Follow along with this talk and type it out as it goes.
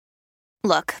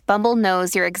Look, Bumble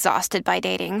knows you're exhausted by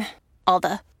dating. All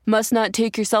the must not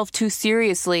take yourself too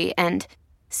seriously and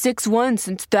 6'1"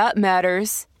 since that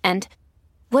matters. And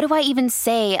what do I even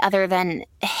say other than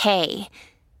hey?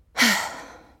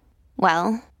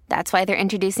 Well, that's why they're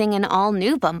introducing an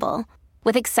all-new Bumble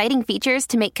with exciting features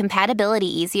to make compatibility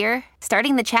easier,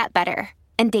 starting the chat better,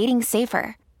 and dating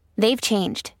safer. They've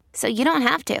changed, so you don't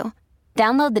have to.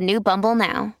 Download the new Bumble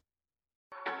now.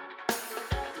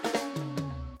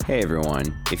 Hey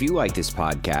everyone, if you like this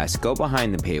podcast, go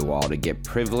behind the paywall to get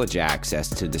privileged access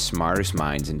to the smartest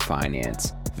minds in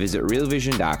finance. Visit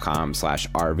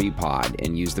realvision.com/RVPod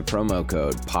and use the promo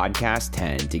code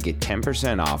PODCAST10 to get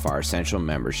 10% off our essential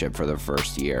membership for the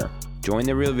first year. Join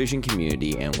the Real Vision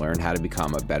community and learn how to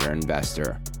become a better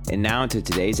investor. And now to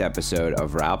today's episode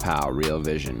of Raoul Pal Real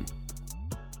Vision.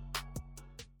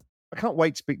 I can't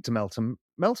wait to speak to Meltem.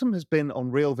 Meltem has been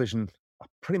on Real Vision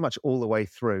pretty much all the way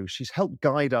through. She's helped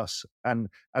guide us, and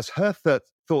as her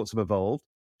thoughts have evolved,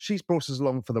 she's brought us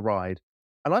along for the ride.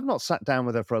 And I've not sat down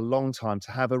with her for a long time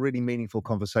to have a really meaningful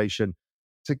conversation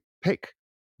to pick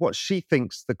what she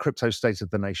thinks the crypto state of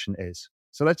the nation is.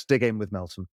 So let's dig in with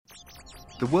Meltem.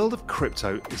 The world of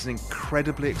crypto is an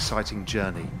incredibly exciting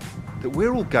journey that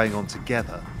we're all going on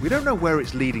together. We don't know where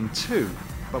it's leading to,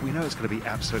 but we know it's going to be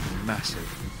absolutely massive.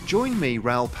 Join me,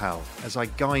 Raoul Pal, as I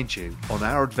guide you on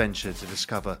our adventure to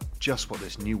discover just what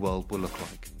this new world will look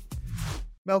like.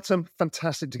 Meltem,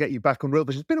 fantastic to get you back on Real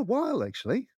Vision. It's been a while,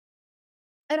 actually.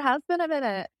 It has been a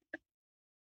minute.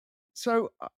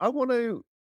 So I want to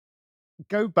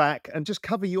go back and just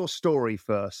cover your story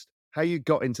first, how you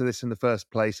got into this in the first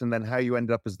place, and then how you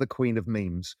ended up as the queen of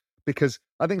memes. Because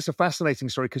I think it's a fascinating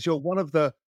story, because you're one of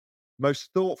the most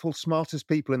thoughtful, smartest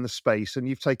people in the space, and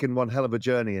you've taken one hell of a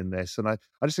journey in this. And I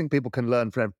just think people can learn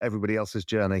from everybody else's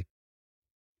journey.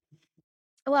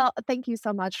 Well, thank you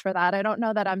so much for that. I don't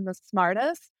know that I'm the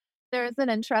smartest. There's an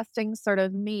interesting sort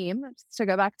of meme, just to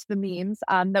go back to the memes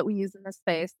that we use in this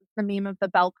space. It's the meme of the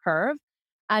bell curve.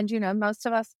 And, most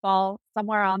of us fall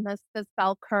somewhere on this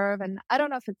bell curve. And I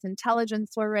don't know if it's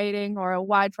intelligence we're rating or a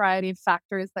wide variety of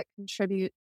factors that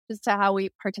contribute just to how we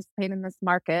participate in this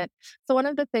market. So one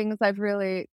of the things I've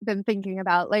really been thinking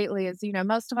about lately is,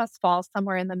 most of us fall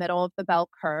somewhere in the middle of the bell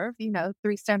curve,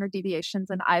 3 standard deviations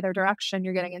in either direction.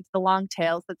 You're getting into the long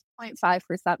tails. That's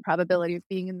 0.5% probability of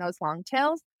being in those long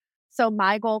tails. So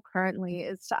my goal currently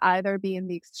is to either be in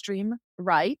the extreme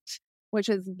right, which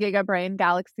is giga brain,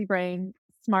 galaxy brain,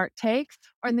 smart take,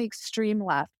 or in the extreme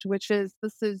left, which is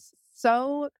this is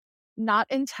so not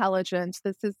intelligent.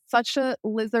 This is such a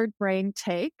lizard brain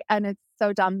take, and it's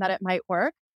so dumb that it might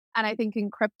work. And I think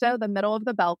in crypto, the middle of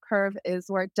the bell curve is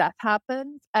where death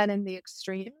happens. And in the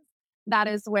extremes, that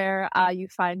is where you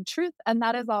find truth. And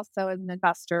that is also, as an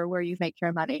investor, where you make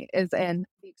your money, is in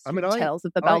the extreme tails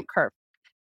of the bell curve.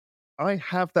 I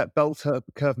have that bell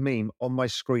curve meme on my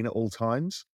screen at all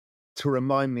times to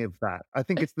remind me of that. I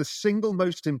think it's the single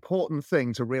most important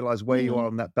thing to realize where you are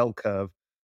on that bell curve.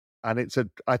 And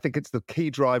I think it's the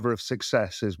key driver of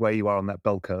success is where you are on that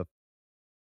bell curve.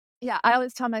 Yeah, I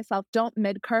always tell myself, don't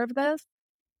mid-curve this.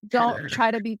 Don't try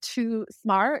to be too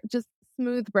smart. Just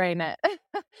smooth brain it.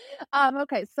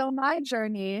 Okay, so my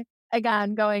journey,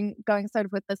 again, going sort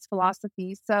of with this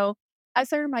philosophy. So I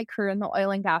started my career in the oil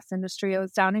and gas industry. I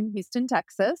was down in Houston,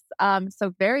 Texas.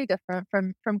 So very different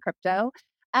from crypto.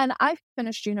 And I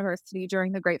finished university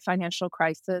during the great financial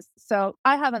crisis. So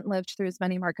I haven't lived through as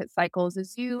many market cycles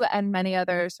as you and many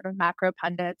other sort of macro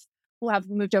pundits who have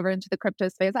moved over into the crypto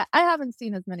space. I haven't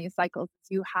seen as many cycles as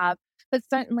you have. But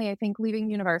certainly, I think leaving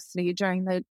university during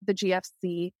the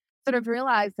GFC, sort of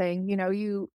realizing,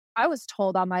 I was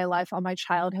told all my life, all my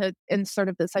childhood, in sort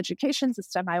of this education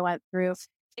system I went through,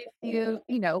 if you,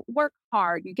 work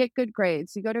hard, you get good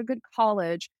grades, you go to a good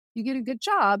college, you get a good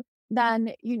job,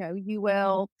 then, you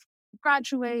will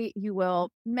graduate, you will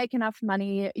make enough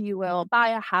money, you will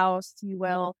buy a house, you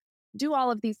will do all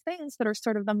of these things that are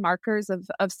sort of the markers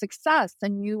of success,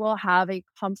 and you will have a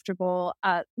comfortable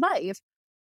life.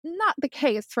 Not the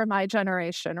case for my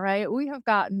generation, right? We have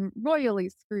gotten royally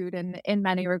screwed in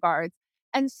many regards.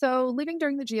 And so leaving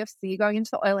during the GFC, going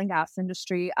into the oil and gas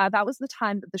industry, that was the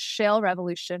time that the shale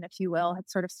revolution, if you will, had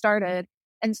sort of started.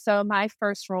 And so my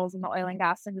first roles in the oil and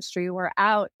gas industry were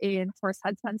out in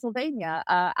Horseheads, Pennsylvania,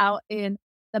 out in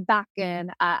the Bakken,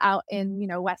 out in,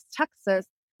 West Texas.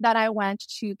 Then I went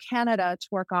to Canada to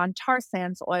work on tar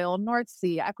sands oil, North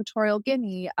Sea, Equatorial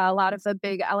Guinea, a lot of the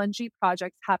big LNG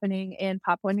projects happening in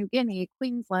Papua New Guinea,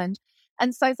 Queensland.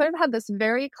 And so I sort of had this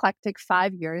very eclectic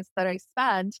 5 years that I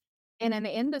spent in an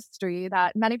industry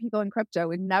that many people in crypto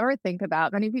would never think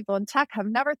about, many people in tech have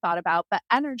never thought about, but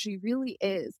energy really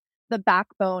is the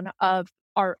backbone of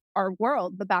our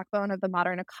world, the backbone of the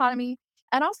modern economy.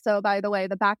 And also, by the way,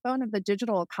 the backbone of the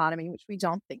digital economy, which we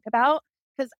don't think about,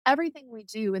 because everything we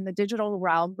do in the digital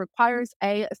realm requires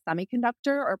a semiconductor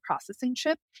or processing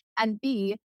chip, and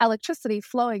B, electricity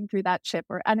flowing through that chip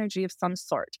or energy of some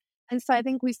sort. And so I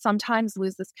think we sometimes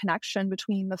lose this connection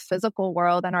between the physical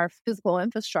world and our physical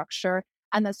infrastructure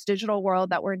and this digital world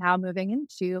that we're now moving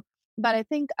into. But I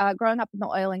think growing up in the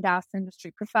oil and gas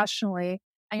industry professionally,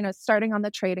 starting on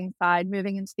the trading side,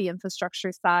 moving into the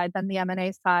infrastructure side, then the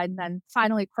M&A side, and then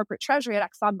finally corporate treasury at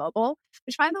ExxonMobil,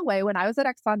 which, by the way, when I was at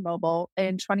ExxonMobil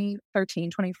in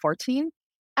 2013, 2014,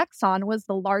 Exxon was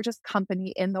the largest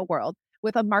company in the world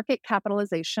with a market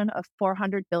capitalization of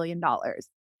 $400 billion.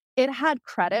 It had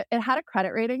credit. It had a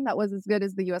credit rating that was as good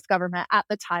as the US government at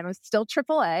the time. It was still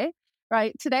AAA,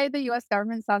 right? Today, the US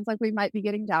government sounds like we might be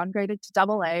getting downgraded to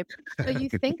AA. But you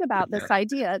think about this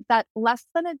idea that less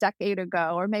than a decade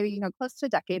ago, or maybe, close to a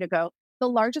decade ago, the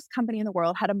largest company in the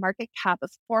world had a market cap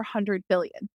of 400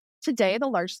 billion. Today, the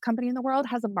largest company in the world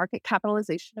has a market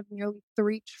capitalization of nearly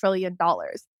 $3 trillion.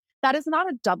 That is not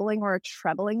a doubling or a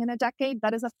trebling in a decade.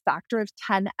 That is a factor of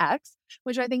 10x,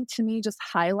 which I think to me just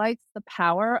highlights the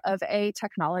power of A,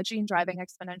 technology and driving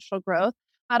exponential growth,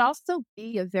 but also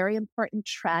B, a very important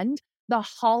trend, the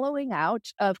hollowing out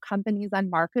of companies and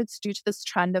markets due to this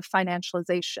trend of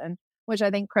financialization, which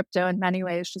I think crypto in many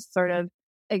ways just sort of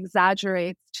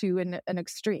exaggerates to an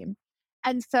extreme.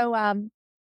 And so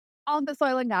all of this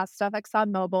oil and gas stuff,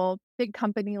 ExxonMobil, big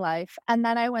company life. And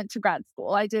then I went to grad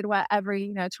school. I did what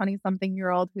every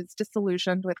 20-something-year-old who's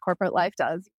disillusioned with corporate life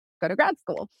does, go to grad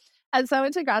school. And so I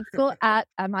went to grad school at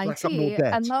MIT.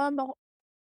 And lo and behold,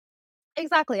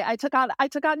 exactly. I took on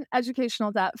an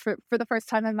educational debt for the first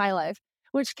time in my life,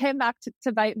 which came back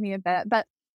to bite me a bit. But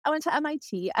I went to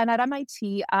MIT, and at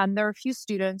MIT, there were a few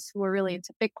students who were really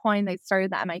into Bitcoin. They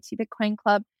started the MIT Bitcoin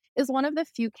Club. Is one of the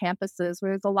few campuses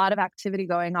where there's a lot of activity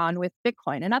going on with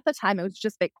Bitcoin. And at the time, it was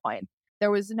just Bitcoin.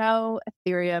 There was no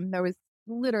Ethereum. There was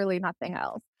literally nothing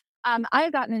else. I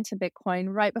had gotten into Bitcoin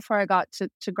right before I got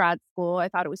to grad school. I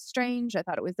thought it was strange. I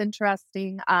thought it was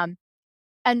interesting.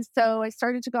 And so I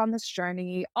started to go on this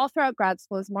journey. All throughout grad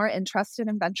school, I was more interested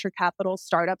in venture capital,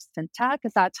 startups, fintech.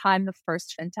 At that time, the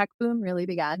first fintech boom really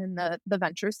began in the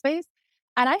venture space.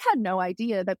 And I had no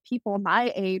idea that people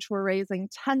my age were raising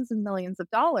tens of millions of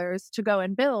dollars to go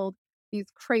and build these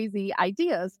crazy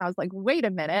ideas. And I was like, wait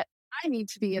a minute, I need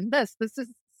to be in this. This is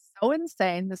so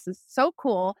insane. This is so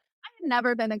cool. I had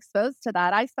never been exposed to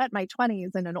that. I spent my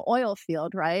 20s in an oil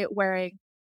field, right? Wearing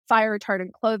fire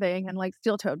retardant clothing and like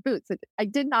steel toed boots. I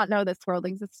did not know this world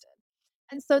existed.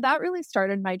 And so that really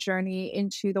started my journey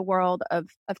into the world of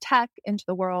tech, into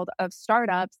the world of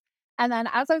startups. And then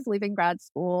as I was leaving grad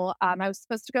school, I was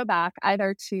supposed to go back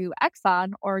either to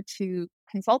Exxon or to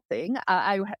consulting.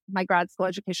 My grad school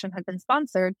education had been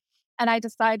sponsored, and I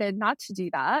decided not to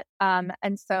do that.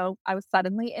 And so I was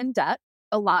suddenly in debt,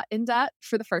 a lot in debt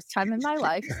for the first time in my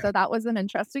life. So that was an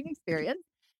interesting experience.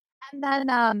 And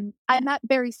then I met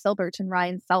Barry Silbert and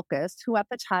Ryan Selkis, who at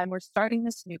the time were starting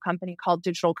this new company called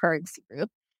Digital Currency Group.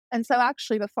 And so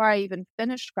actually, before I even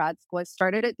finished grad school, I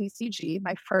started at DCG.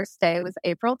 My first day was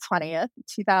April 20th,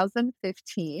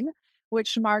 2015,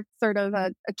 which marked sort of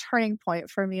a turning point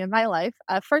for me in my life.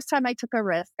 First time I took a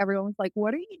risk, everyone was like,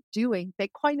 what are you doing?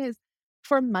 Bitcoin is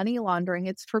for money laundering.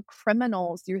 It's for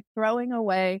criminals. You're throwing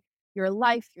away your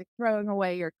life. You're throwing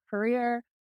away your career.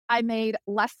 I made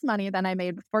less money than I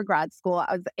made before grad school.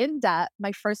 I was in debt.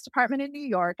 My first apartment in New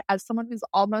York, as someone who's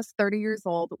almost 30 years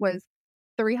old, was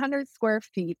 300 square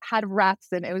feet, had rats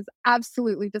in it. It was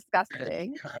absolutely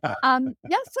disgusting. So I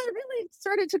really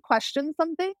started to question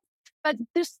something. But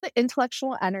just the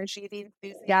intellectual energy, the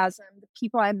enthusiasm, the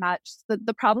people I met,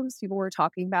 the problems people were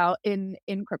talking about in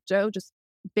crypto, just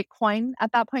Bitcoin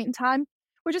at that point in time,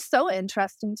 were just so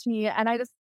interesting to me. And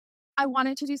I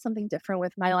wanted to do something different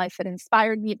with my life. It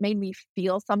inspired me. It made me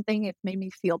feel something. It made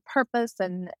me feel purpose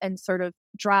and sort of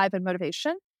drive and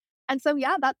motivation. And so,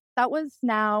 yeah, that was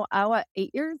now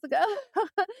 8 years ago.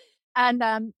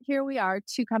 And here we are,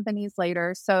 2 companies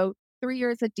later. So 3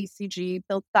 years at DCG,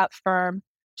 built that firm,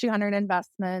 200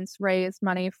 investments, raised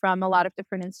money from a lot of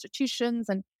different institutions,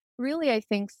 and really, I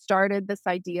think, started this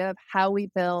idea of how we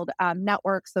build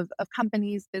networks of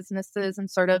companies, businesses, and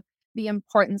sort of the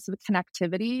importance of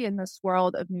connectivity in this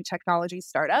world of new technology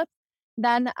startups.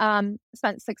 Then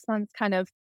spent 6 months kind of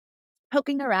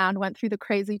poking around, went through the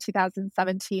crazy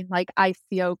 2017 like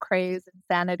ICO craze,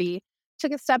 insanity,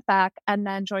 took a step back, and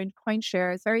then joined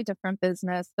CoinShares, very different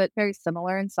business, but very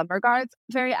similar in some regards,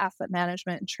 very asset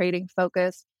management and trading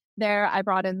focused. There, I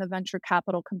brought in the venture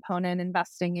capital component,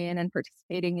 investing in and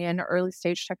participating in early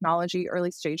stage technology,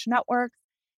 early stage networks,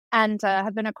 and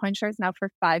have been at CoinShares now for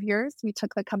 5 years. We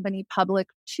took the company public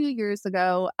 2 years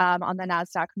ago on the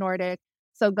NASDAQ Nordic.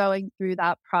 So going through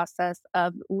that process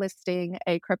of listing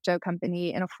a crypto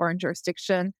company in a foreign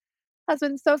jurisdiction has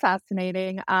been so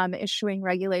fascinating, issuing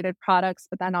regulated products,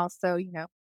 but then also,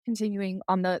 continuing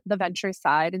on the venture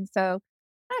side. And so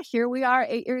here we are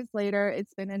 8 years later.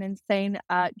 It's been an insane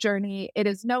journey. It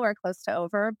is nowhere close to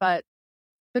over, but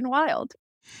been wild.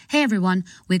 Hey everyone,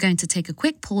 we're going to take a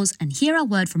quick pause and hear a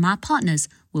word from our partners.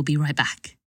 We'll be right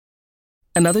back.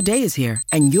 Another day is here,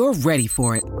 and you're ready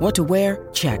for it. What to wear?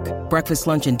 Check. Breakfast,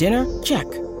 lunch, and dinner? Check.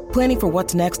 Planning for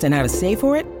what's next and how to save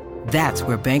for it? That's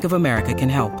where Bank of America can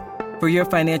help. For your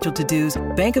financial to-dos,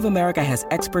 Bank of America has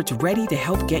experts ready to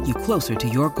help get you closer to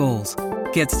your goals.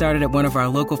 Get started at one of our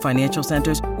local financial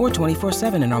centers or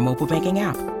 24/7 in our mobile banking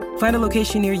app. Find a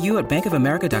location near you at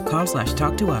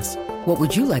bankofamerica.com/talktous. What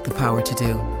would you like the power to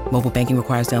do? Mobile banking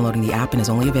requires downloading the app and is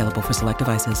only available for select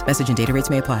devices. Message and data rates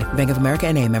may apply. Bank of America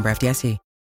N.A., member FDIC.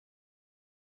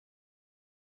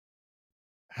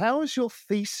 How has your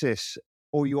thesis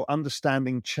or your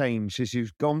understanding changed as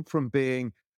you've gone from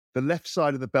being the left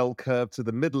side of the bell curve to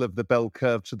the middle of the bell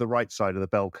curve to the right side of the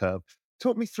bell curve?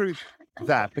 Talk me through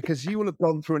that, because you will have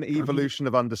gone through an evolution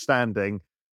of understanding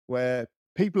where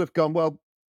people have gone, well,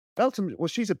 Meltem, well,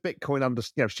 she's a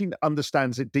Bitcoin, she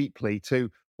understands it deeply, to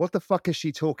what the fuck is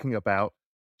she talking about?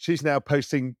 She's now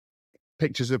posting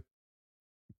pictures of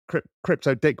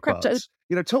crypto Dickbutts.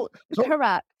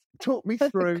 Correct. Talk me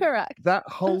through Correct. that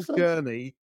whole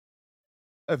journey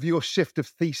of your shift of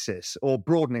thesis, or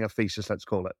broadening of thesis, let's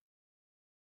call it.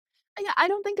 Yeah, I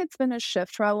don't think it's been a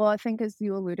shift, Raul. I think, as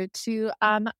you alluded to,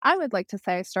 I would like to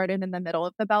say I started in the middle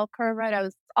of the bell curve, right? I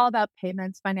was all about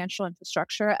payments, financial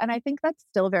infrastructure, and I think that's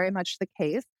still very much the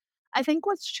case. I think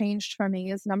what's changed for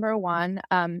me is, number one,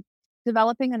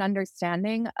 developing an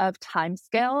understanding of time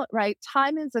scale, right?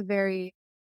 Time is a very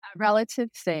relative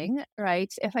thing,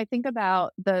 right? If I think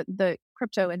about the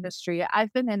crypto industry,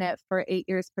 I've been in it for 8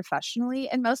 years professionally.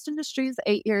 In most industries,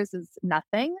 8 years is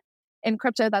nothing. In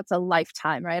crypto, that's a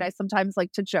lifetime, right? I sometimes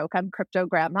like to joke I'm crypto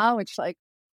grandma, which, like,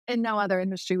 in no other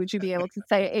industry would you be able to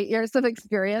say 8 years of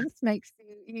experience makes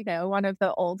you, one of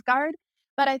the old guard.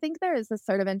 But I think there is this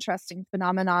sort of interesting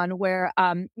phenomenon where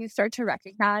you start to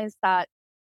recognize that,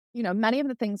 many of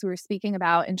the things we were speaking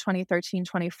about in 2013,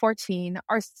 2014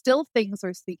 are still things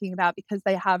we're speaking about because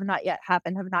they have not yet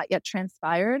happened, have not yet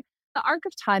transpired. The arc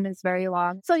of time is very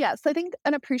long. So yes, I think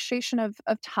an appreciation of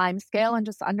time scale and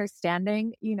just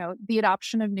understanding, the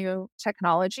adoption of new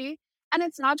technology. And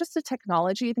it's not just a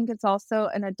technology. I think it's also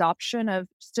an adoption of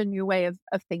just a new way of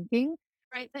thinking,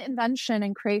 right? The invention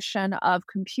and creation of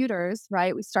computers,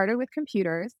 right? We started with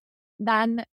computers.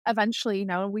 Then eventually,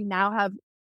 we now have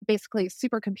basically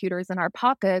supercomputers in our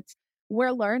pockets.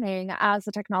 We're learning, as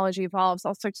the technology evolves,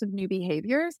 all sorts of new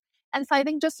behaviors. And so I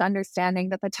think just understanding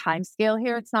that the time scale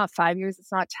here, it's not 5 years,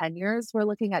 it's not 10 years, we're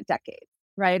looking at decades,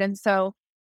 right? And so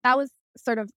that was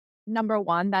sort of number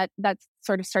one that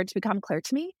sort of started to become clear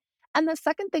to me. And the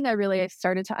second thing I really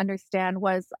started to understand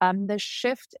was the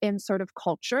shift in sort of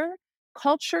culture.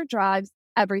 Culture drives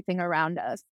everything around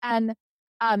us, and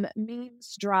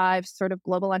memes drive sort of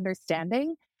global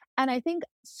understanding. And I think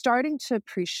starting to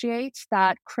appreciate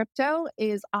that crypto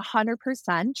is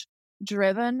 100%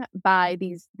 driven by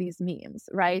these memes,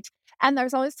 right? And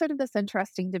there's always sort of this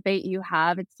interesting debate you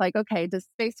have. It's like, okay, does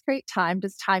space create time?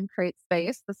 Does time create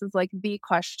space? This is like the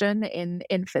question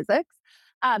in physics.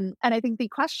 And I think the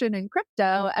question in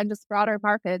crypto and just broader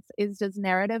markets is, does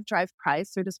narrative drive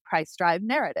price, or does price drive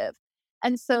narrative?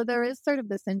 And so there is sort of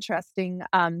this interesting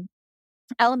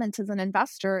element as an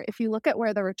investor. If you look at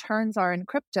where the returns are in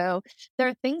crypto, there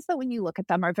are things that, when you look at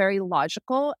them, are very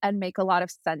logical and make a lot of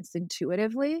sense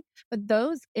intuitively. But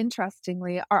those,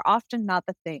 interestingly, are often not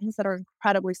the things that are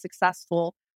incredibly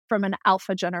successful from an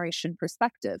alpha generation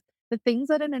perspective. The things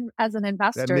that, as an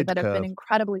investor, that have been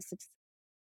incredibly successful,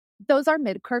 those are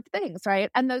mid-curve things, right?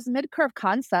 And those mid-curve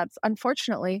concepts,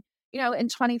 unfortunately, in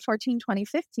 2014,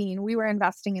 2015, we were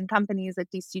investing in companies at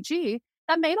DCG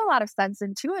that made a lot of sense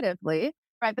intuitively,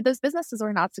 right? But those businesses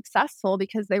were not successful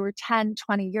because they were 10,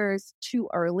 20 years too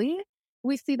early.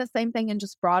 We see the same thing in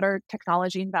just broader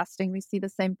technology investing. We see the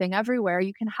same thing everywhere.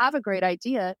 You can have a great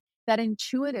idea that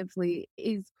intuitively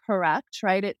is correct,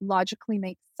 right? It logically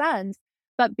makes sense,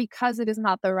 but because it is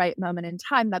not the right moment in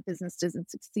time, that business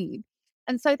doesn't succeed.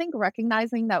 And so I think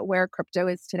recognizing that where crypto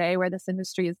is today, where this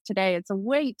industry is today, it's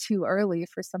way too early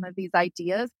for some of these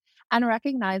ideas, and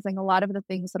recognizing a lot of the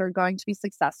things that are going to be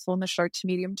successful in the short to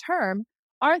medium term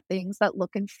are things that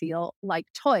look and feel like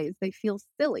toys. They feel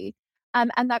silly.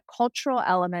 And that cultural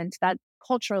element, that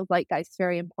cultural zeitgeist,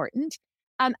 very important.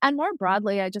 And more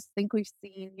broadly, I just think we've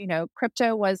seen,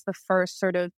 crypto was the first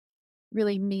sort of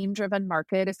really meme driven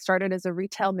market. It started as a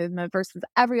retail movement versus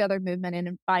every other movement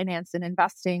in finance and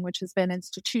investing, which has been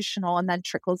institutional and then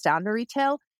trickles down to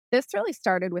retail. This really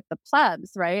started with the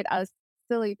plebs, right? As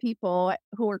silly people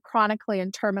who were chronically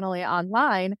and terminally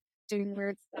online doing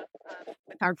weird stuff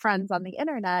with our friends on the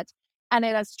internet. And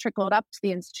it has trickled up to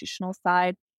the institutional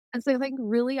side. And so I think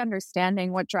really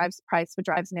understanding what drives price, what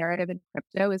drives narrative in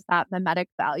crypto is that mimetic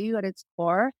value at its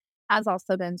core has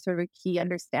also been sort of a key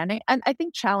understanding. And I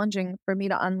think challenging for me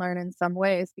to unlearn in some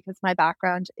ways because my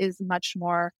background is much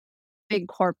more big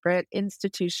corporate,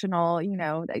 institutional.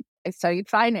 I studied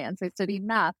finance, I studied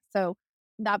math. So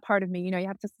that part of me, you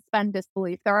have to suspend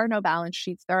disbelief. There are no balance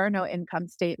sheets, there are no income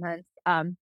statements.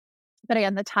 But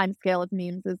again, the time scale of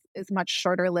memes is much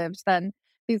shorter lived than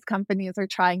these companies are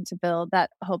trying to build that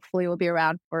hopefully will be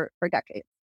around for decades.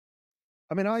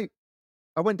 I mean, I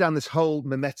went down this whole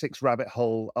memetics rabbit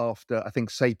hole after I think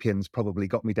Sapiens probably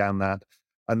got me down that.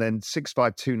 And then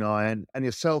 6529 and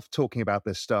yourself talking about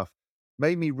this stuff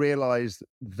made me realize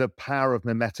the power of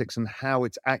memetics and how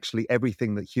it's actually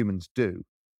everything that humans do.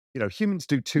 Humans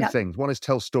do two Yeah. things. One is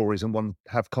tell stories and one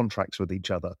have contracts with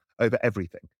each other over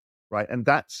everything, right? And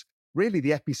that's really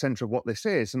the epicenter of what this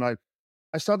is. And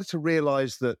I started to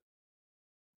realize that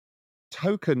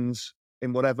tokens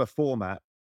in whatever format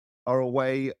are a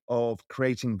way of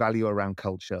creating value around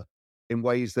culture in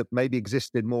ways that maybe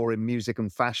existed more in music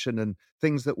and fashion and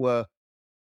things that were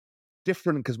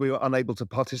different because we were unable to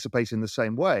participate in the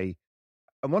same way.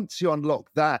 And once you unlock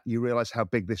that, you realize how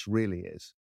big this really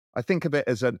is. I think of it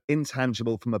as an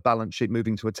intangible from a balance sheet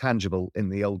moving to a tangible in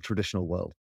the old traditional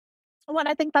world. Well,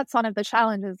 I think that's one of the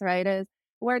challenges, right? Is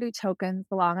where do tokens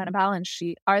belong on a balance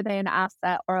sheet? Are they an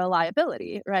asset or a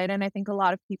liability, right? And I think a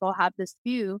lot of people have this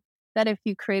view that if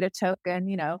you create a token,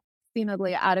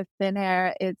 seemingly out of thin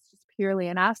air, it's just purely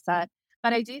an asset.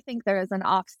 But I do think there is an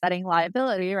offsetting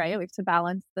liability, right? We have to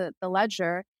balance the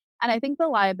ledger. And I think the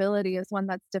liability is one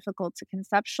that's difficult to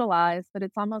conceptualize, but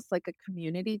it's almost like a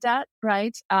community debt,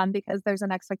 right? Because there's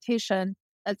an expectation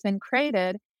that's been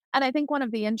created. And I think one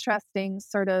of the interesting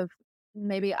sort of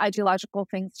maybe ideological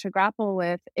things to grapple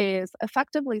with is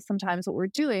effectively sometimes what we're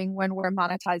doing when we're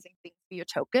monetizing things via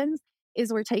tokens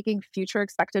is we're taking future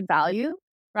expected value,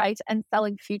 right? And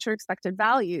selling future expected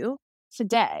value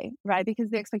today, right? Because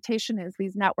the expectation is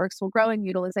these networks will grow in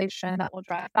utilization that will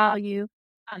drive value.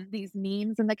 These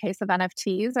memes in the case of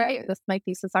NFTs, right? This is my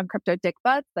thesis on crypto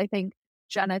Dickbutts. I think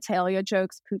genitalia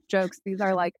jokes, poop jokes, these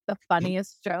are like the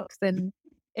funniest jokes in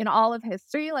all of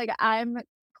history. Like I'm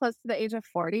close to the age of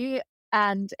 40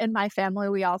 and in my family,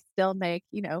 we all still make,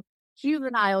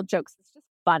 juvenile jokes. It's just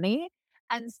funny.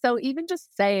 And so even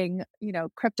just saying,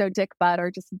 crypto dick butt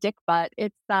or just dick butt,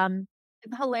 it's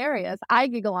hilarious. I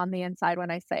giggle on the inside when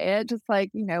I say it, just like,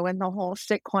 when the whole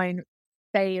shitcoin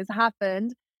phase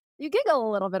happened, you giggle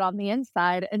a little bit on the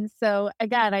inside. And so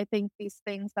again, I think these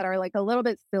things that are like a little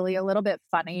bit silly, a little bit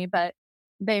funny, but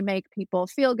they make people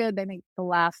feel good, they make people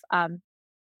laugh.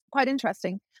 Quite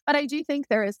interesting. But I do think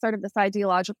there is sort of this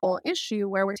ideological issue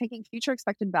where we're taking future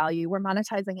expected value, we're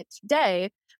monetizing it today.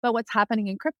 But what's happening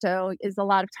in crypto is a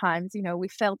lot of times, we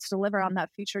fail to deliver on that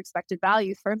future expected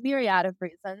value for a myriad of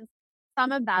reasons.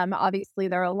 Some of them, obviously,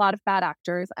 there are a lot of bad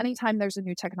actors. Anytime there's a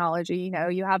new technology,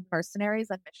 you have mercenaries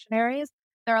and missionaries.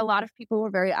 There are a lot of people who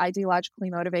are very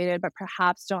ideologically motivated, but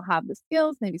perhaps don't have the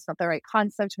skills. Maybe it's not the right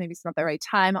concept. Maybe it's not the right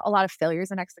time. A lot of failures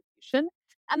in execution.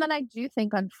 And then I do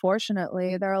think,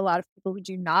 unfortunately, there are a lot of people who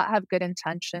do not have good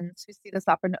intentions, who see this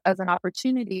as an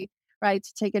opportunity, right,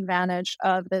 to take advantage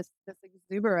of this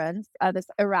exuberance, this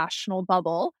irrational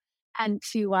bubble, and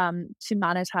to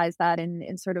monetize that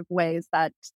in sort of ways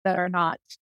that are not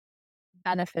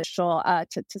beneficial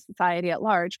to society at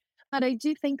large. But I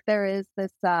do think there is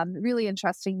this really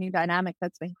interesting new dynamic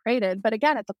that's been created. But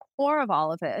again, at the core of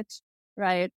all of it,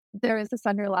 right, there is this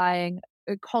underlying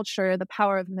culture, the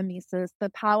power of mimesis, the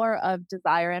power of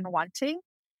desire and wanting.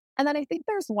 And then I think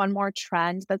there's one more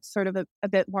trend that's sort of a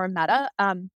bit more meta,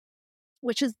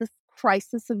 which is this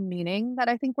crisis of meaning that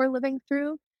I think we're living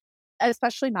through,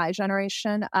 especially my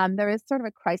generation. There is sort of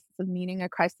a crisis of meaning, a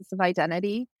crisis of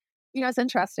identity. It's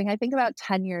interesting. I think about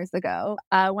 10 years ago,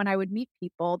 when I would meet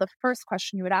people, the first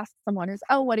question you would ask someone is,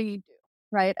 oh, what do you do?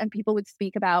 Right. And people would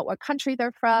speak about what country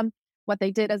they're from, what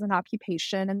they did as an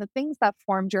occupation, and the things that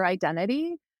formed your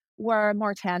identity were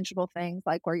more tangible things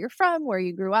like where you're from, where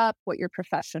you grew up, what your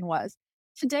profession was.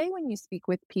 Today, when you speak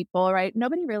with people, right,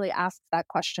 nobody really asks that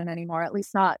question anymore, at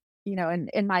least not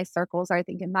in my circles, or I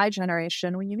think in my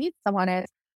generation, when you meet someone,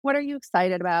 it's what are you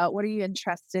excited about? What are you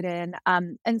interested in?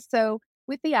 And so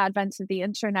with the advent of the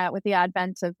internet, with the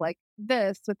advent of like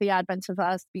this, with the advent of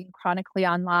us being chronically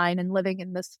online and living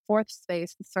in this fourth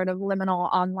space, this sort of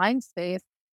liminal online space,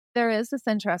 there is this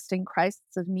interesting crisis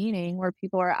of meaning where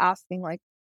people are asking, like,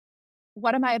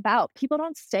 what am I about? People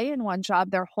don't stay in one job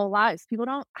their whole lives. People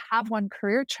don't have one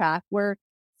career track. We're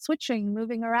switching,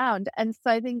 moving around. And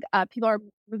so I think people are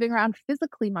moving around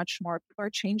physically much more. People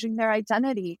are changing their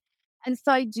identity. And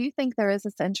so I do think there is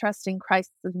this interesting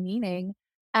crisis of meaning.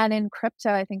 And in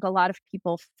crypto, I think a lot of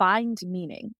people find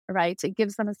meaning, right? It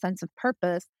gives them a sense of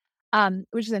purpose,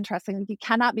 which is interesting. Like, you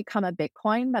cannot become a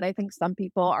Bitcoin, but I think some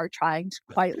people are trying to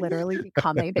quite literally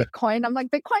become a Bitcoin. I'm like,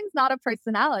 Bitcoin's not a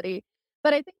personality.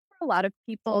 But I think for a lot of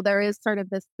people, there is sort of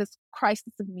this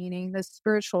crisis of meaning, this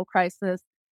spiritual crisis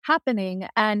happening.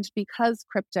 And because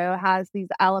crypto has these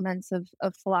elements of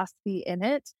philosophy in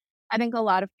it, I think a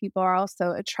lot of people are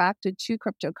also attracted to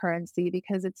cryptocurrency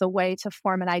because it's a way to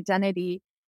form an identity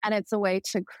and it's a way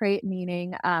to create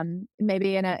meaning,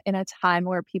 maybe in a time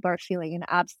where people are feeling an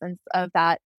absence of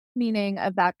that meaning,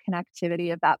 of that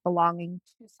connectivity, of that belonging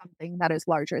to something that is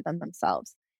larger than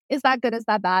themselves. Is that good? Is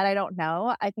that bad? I don't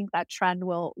know. I think that trend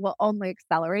will only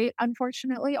accelerate,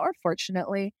 unfortunately or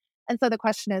fortunately. And so the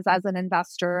question is, as an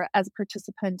investor, as a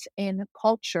participant in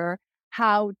culture,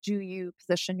 how do you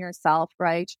position yourself,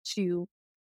 right, to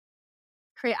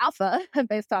create alpha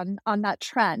based on that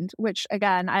trend, which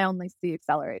again, I only see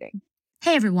accelerating.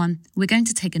 Hey everyone, we're going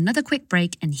to take another quick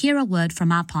break and hear a word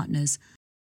from our partners.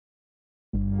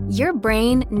 Your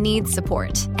brain needs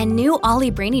support, and new Ollie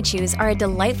Brainy Chews are a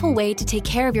delightful way to take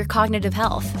care of your cognitive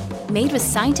health. Made with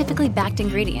scientifically backed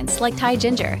ingredients like Thai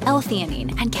ginger,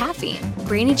 L-theanine, and caffeine,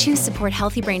 Brainy Chews support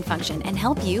healthy brain function and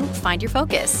help you find your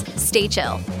focus, stay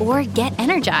chill, or get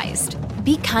energized.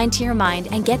 Be kind to your mind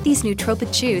and get these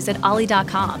nootropic chews at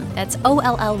ollie.com. That's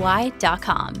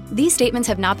OLLY.com. These statements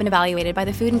have not been evaluated by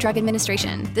the Food and Drug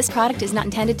Administration. This product is not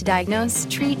intended to diagnose,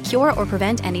 treat, cure, or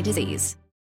prevent any disease.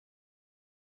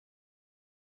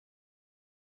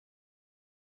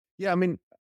 Yeah, I mean,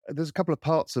 there's a couple of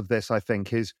parts of this, I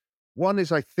think. One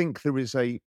is I think there is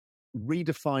a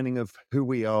redefining of who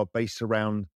we are based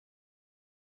around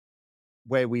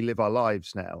where we live our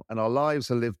lives now. And our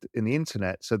lives are lived in the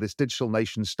internet. So this digital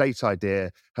nation state idea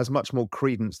has much more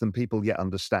credence than people yet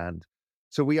understand.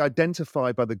 So we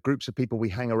identify by the groups of people we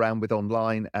hang around with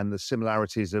online and the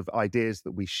similarities of ideas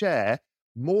that we share,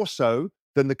 more so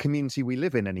than the community we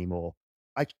live in anymore.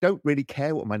 I don't really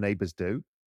care what my neighbors do,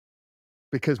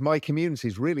 because my community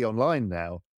is really online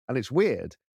now, and it's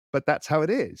weird, but that's how it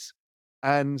is.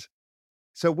 And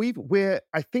so we're,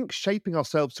 I think, shaping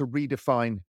ourselves to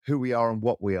redefine who we are and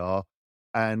what we are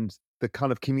and the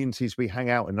kind of communities we hang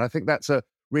out in. And I think that's a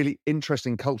really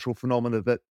interesting cultural phenomena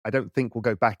that I don't think will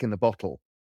go back in the bottle,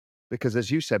 because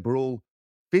as you said, we're all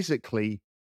physically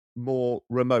more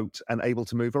remote and able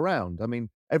to move around. I mean,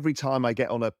 every time I get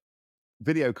on a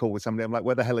video call with somebody, I'm like,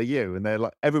 where the hell are you? And they're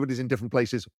like, everybody's in different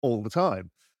places all the time,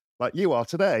 like you are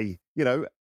today,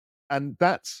 and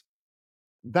that's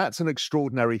an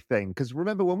extraordinary thing. Because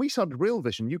remember, when we started Real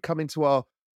Vision, you come into our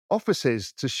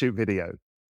offices to shoot video,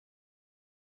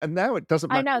 and now it doesn't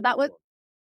matter. I know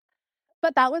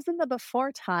but that was in the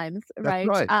before times, That's right?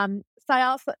 right.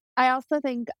 So I also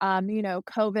think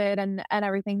COVID and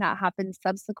everything that happened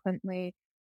subsequently,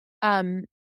 um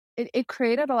it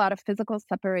created a lot of physical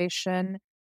separation.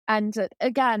 And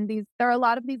again, there are a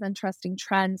lot of these interesting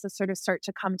trends that sort of start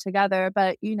to come together,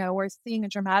 but we're seeing a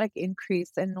dramatic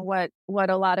increase in what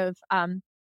a lot of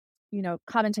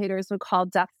commentators would call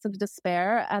deaths of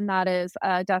despair, and that is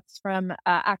deaths from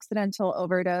accidental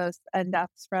overdose and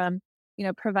deaths from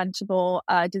preventable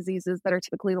diseases that are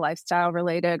typically lifestyle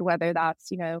related, whether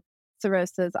that's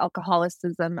cirrhosis,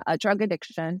 alcoholism, drug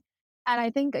addiction. And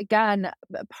I think again,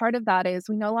 part of that is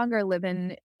we no longer live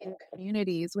in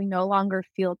communities. We no longer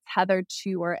feel tethered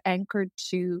to or anchored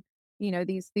to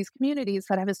these communities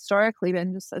that have historically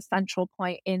been just a central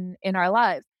point in our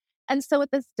lives. And so what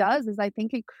this does is I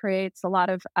think it creates a lot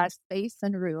of space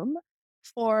and room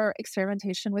for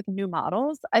experimentation with new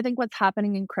models. I think what's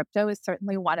happening in crypto is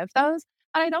certainly one of those.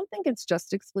 And I don't think it's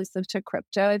just exclusive to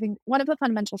crypto. I think one of the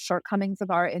fundamental shortcomings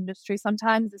of our industry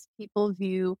sometimes is people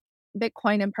view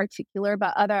Bitcoin in particular,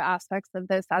 but other aspects of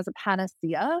this as a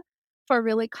panacea for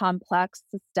really complex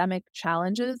systemic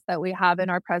challenges that we have in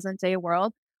our present day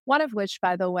world. One of which,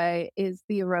 by the way, is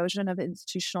the erosion of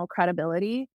institutional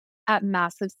credibility at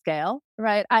massive scale,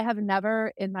 right? I've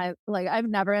never in my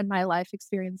life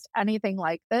experienced anything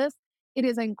like this. It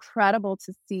is incredible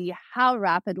to see how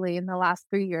rapidly in the last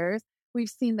 3 years we've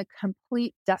seen the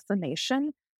complete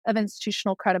decimation of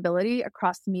institutional credibility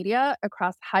across media,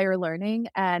 across higher learning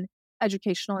and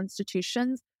educational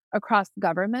institutions, across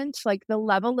government. Like the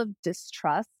level of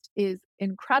distrust is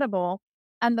incredible.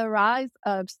 And the rise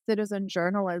of citizen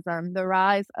journalism, the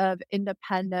rise of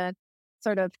independent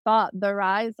sort of thought, the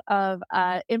rise of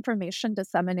information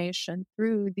dissemination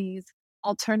through these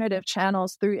alternative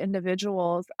channels, through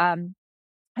individuals,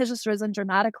 has just risen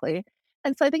dramatically.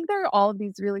 And so I think there are all of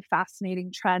these really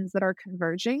fascinating trends that are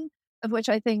converging, of which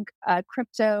I think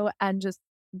crypto and just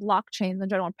blockchains in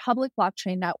general, public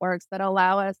blockchain networks that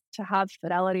allow us to have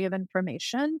fidelity of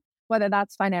information, whether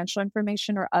that's financial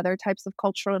information or other types of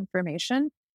cultural information,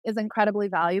 is incredibly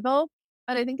valuable.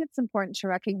 But I think it's important to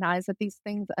recognize that these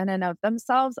things in and of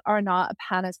themselves are not a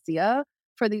panacea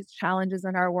for these challenges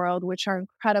in our world, which are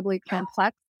incredibly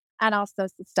complex and also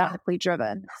systemically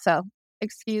driven. So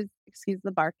excuse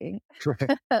the barking.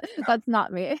 Right. That's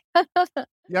not me.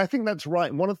 Yeah, I think that's right.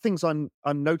 And one of the things I'm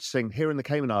noticing here in the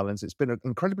Cayman Islands, it's been an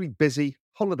incredibly busy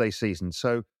holiday season.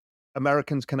 So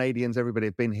Americans, Canadians, everybody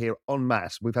have been here en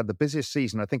masse. We've had the busiest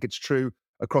season. I think it's true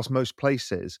across most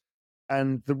places.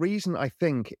 And the reason I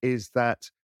think is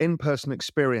that in-person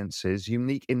experiences,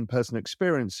 unique in-person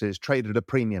experiences, trade at a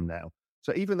premium now.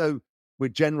 So even though we're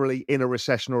generally in a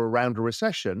recession or around a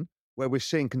recession, where we're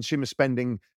seeing consumer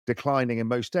spending declining in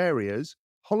most areas,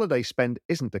 holiday spend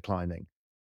isn't declining.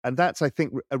 And that's, I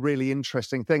think, a really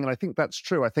interesting thing. And I think that's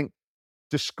true. I think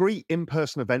discrete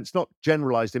in-person events, not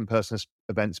generalized in-person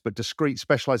events, but discrete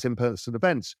specialized in-person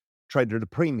events traded at a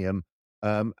premium.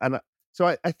 So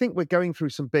I think we're going through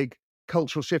some big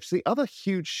cultural shifts. The other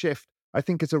huge shift, I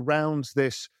think, is around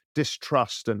this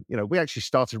distrust. And, we actually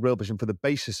started Real Vision for the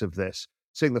basis of this,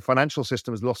 seeing the financial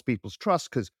system has lost people's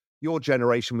trust because your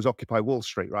generation was Occupy Wall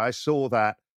Street, right? I saw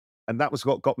that. And that was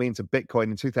what got me into Bitcoin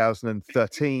in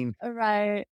 2013.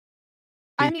 Right.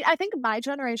 I mean, I think my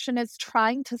generation is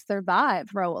trying to survive,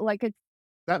 bro. Like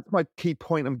that's my key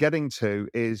point I'm getting to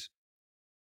is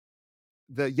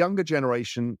the younger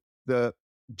generation, the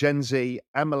Gen Z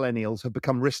and millennials have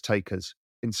become risk takers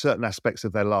in certain aspects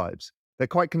of their lives. They're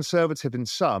quite conservative in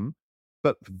some,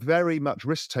 but very much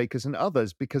risk takers in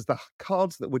others because the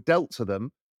cards that were dealt to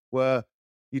them were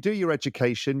you do your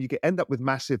education, you end up with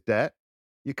massive debt.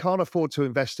 You can't afford to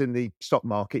invest in the stock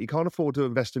market. You can't afford to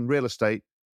invest in real estate.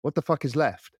 What the fuck is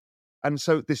left? And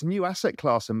so this new asset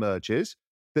class emerges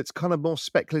that's kind of more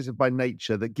speculative by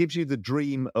nature, that gives you the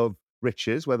dream of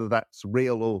riches, whether that's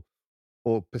real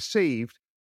or perceived.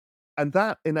 And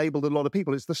that enabled a lot of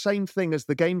people. It's the same thing as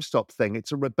the GameStop thing.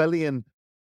 It's a rebellion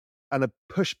and a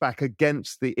pushback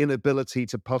against the inability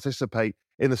to participate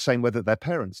in the same way that their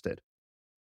parents did.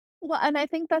 Well, and I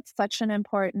think that's such an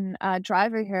important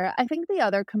driver here. I think the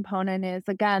other component is,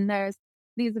 again, there's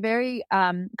these very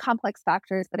complex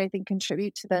factors that I think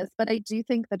contribute to this. But I do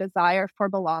think the desire for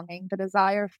belonging, the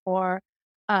desire for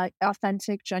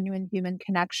authentic, genuine human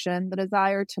connection, the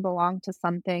desire to belong to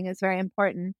something is very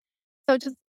important. So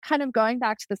just kind of going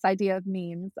back to this idea of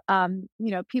memes,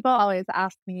 people always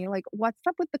ask me, like, what's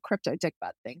up with the crypto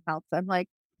dickbutt thing, Meltem? Like,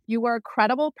 you were a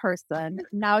credible person.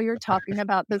 Now you're talking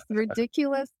about this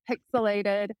ridiculous,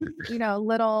 pixelated,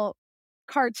 little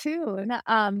cartoon.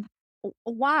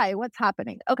 Why? What's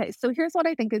happening? Okay, so here's what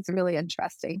I think is really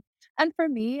interesting. And for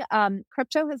me,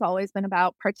 crypto has always been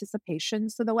about participation.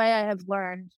 So the way I have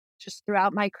learned just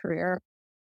throughout my career,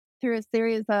 through a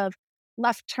series of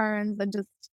left turns and just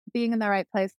being in the right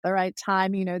place at the right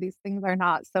time, these things are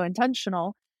not so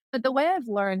intentional. But the way I've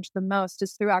learned the most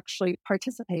is through actually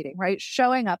participating, right?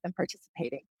 Showing up and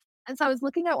participating. And so I was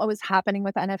looking at what was happening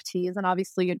with NFTs, and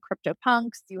obviously you had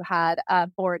CryptoPunks, you had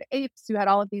Bored Apes, you had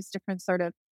all of these different sort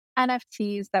of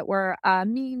NFTs that were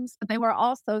memes, but they were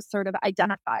also sort of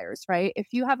identifiers, right? If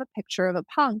you have a picture of a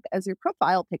punk as your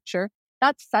profile picture,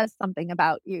 that says something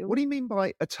about you. What do you mean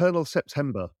by Eternal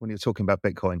September when you're talking about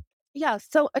Bitcoin? Yeah,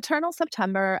 so Eternal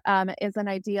September is an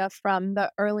idea from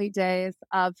the early days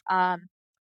of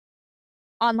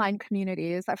online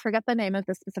communities. I forget the name of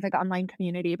the specific online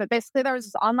community, but basically there was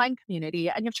this online community.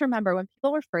 And you have to remember when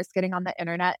people were first getting on the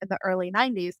internet in the early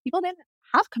 90s, people didn't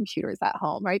have computers at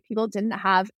home, right? People didn't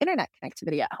have internet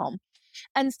connectivity at home.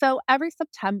 And so every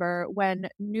September, when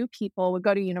new people would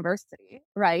go to university,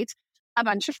 right, a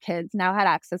bunch of kids now had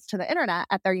access to the internet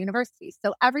at their university.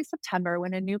 So every September,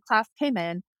 when a new class came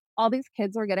in, all these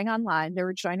kids were getting online. They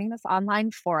were joining this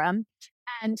online forum.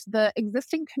 And the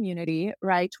existing community,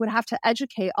 right, would have to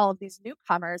educate all of these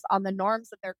newcomers on the norms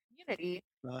of their community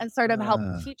and sort of help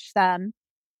teach them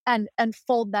and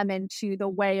fold them into the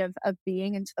way of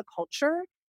being, into the culture.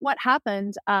 What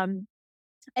happened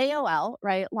AOL,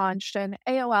 right, launched, and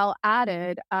AOL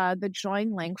added the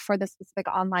join link for the specific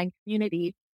online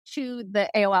community to the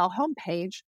AOL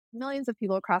homepage. Millions of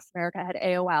people across America had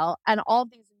AOL, and all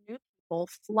these new people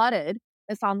flooded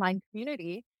this online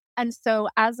community. And so,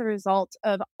 as a result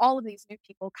of all of these new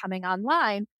people coming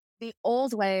online, the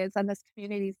old ways and this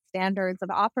community's standards of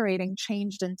operating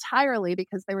changed entirely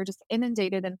because they were just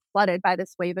inundated and flooded by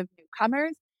this wave of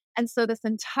newcomers. And so, this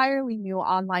entirely new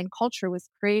online culture was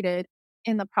created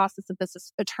in the process of this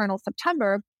eternal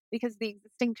September because the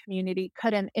existing community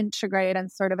couldn't integrate and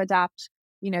sort of adapt,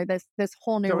 this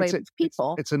whole new So wave of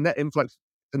people it's a net influx,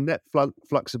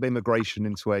 flux of immigration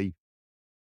into a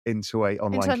into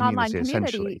online an online community,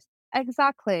 essentially. community.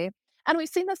 Exactly. And we've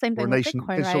seen the same We're a thing with nation,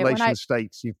 Bitcoin, digital right? nation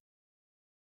states.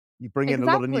 You bring in a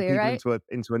lot of new Exactly, people right?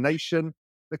 into a nation,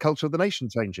 the culture of the nation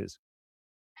changes.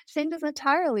 Changes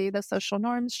entirely. The social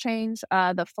norms change,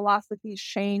 the philosophies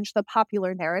change, the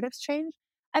popular narratives change.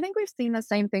 I think we've seen the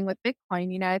same thing with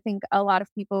Bitcoin. I think a lot of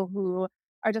people who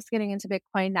are just getting into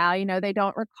Bitcoin now, they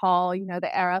don't recall, the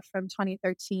era from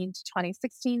 2013 to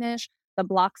 2016 ish, the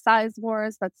block size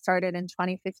wars that started in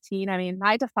 2015. I mean,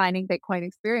 my defining Bitcoin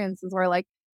experiences were like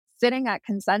sitting at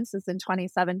consensus in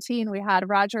 2017. We had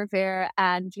Roger Ver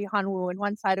and Jihan Wu on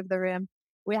one side of the room.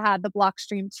 We had the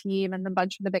Blockstream team and a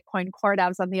bunch of the Bitcoin core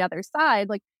devs on the other side.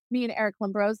 Like me and Eric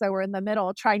Lombroso were in the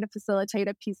middle trying to facilitate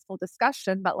a peaceful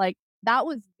discussion, but like that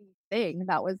was the thing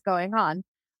that was going on.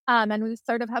 And we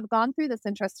sort of have gone through this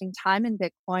interesting time in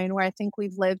Bitcoin where I think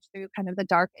we've lived through kind of the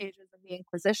dark ages of the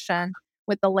Inquisition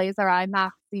with the laser eye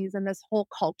maxis and this whole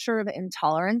culture of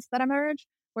intolerance that emerged,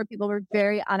 where people were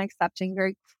very unaccepting,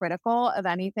 very critical of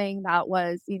anything that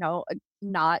was,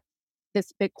 not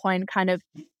this Bitcoin kind of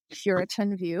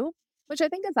Puritan view, which I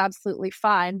think is absolutely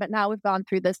fine. But now we've gone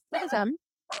through this schism.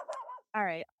 All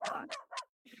right. Hold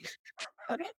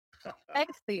on. Okay.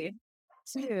 Lexi.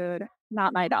 Dude,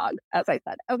 not my dog, as I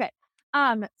said. Okay.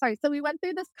 Sorry. So we went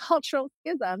through this cultural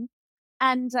schism.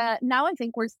 And now I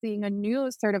think we're seeing a new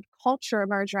sort of culture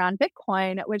emerge around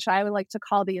Bitcoin, which I would like to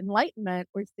call the Enlightenment.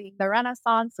 We're seeing the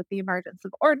Renaissance with the emergence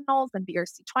of ordinals and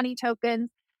BRC20 tokens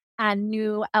and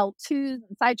new L2s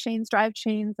and side chains, drive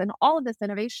chains, and all of this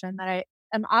innovation that I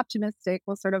am optimistic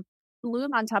will sort of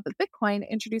bloom on top of Bitcoin,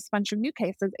 introduce a bunch of new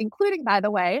cases, including, by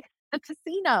the way, the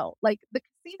casino. Like the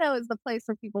casino is the place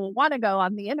where people want to go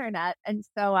on the internet. And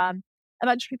so a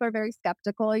bunch of people are very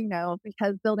skeptical,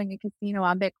 because building a casino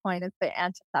on Bitcoin is the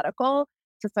antithetical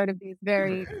to sort of these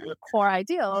very core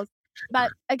ideals.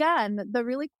 But again, the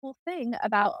really cool thing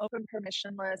about open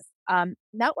permissionless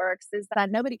networks is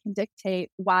that nobody can dictate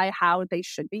why, how they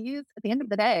should be used. At the end of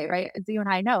the day, right, as you and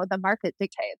I know, the market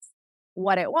dictates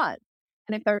what it wants.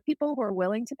 And if there are people who are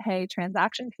willing to pay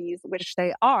transaction fees, which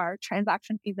they are,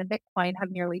 transaction fees in Bitcoin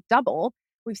have nearly doubled.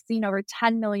 We've seen over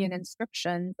 10 million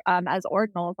inscriptions as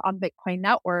ordinals on Bitcoin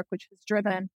network, which has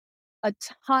driven a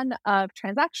ton of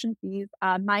transaction fees,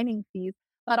 mining fees,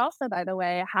 but also, by the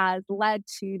way, has led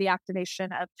to the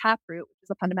activation of Taproot, which is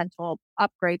a fundamental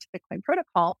upgrade to Bitcoin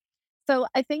protocol. So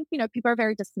I think, people are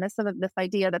very dismissive of this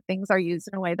idea that things are used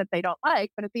in a way that they don't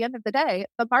like. But at the end of the day,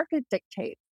 the market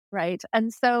dictates, right?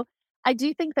 And so I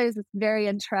do think there's this very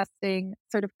interesting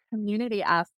sort of community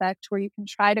aspect where you can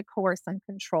try to coerce and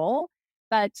control,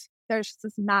 but there's just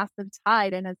this massive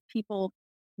tide. And as people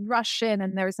rush in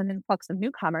and there's an influx of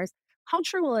newcomers,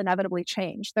 culture will inevitably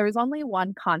change. There is only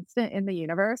one constant in the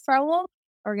universe, Raul.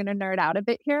 We're going to nerd out a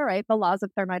bit here, right? The laws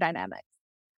of thermodynamics.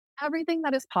 Everything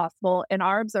that is possible in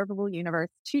our observable universe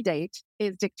to date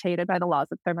is dictated by the laws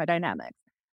of thermodynamics.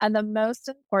 And the most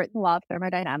important law of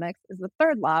thermodynamics is the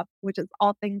third law, which is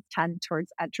all things tend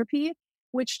towards entropy,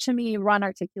 which to me, one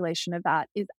articulation of that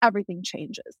is everything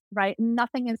changes, right?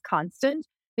 Nothing is constant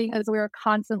because we're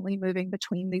constantly moving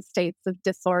between these states of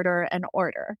disorder and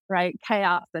order, right?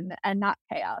 Chaos and not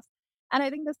chaos. And I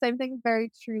think the same thing is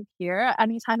very true here.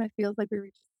 Anytime it feels like we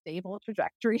reach a stable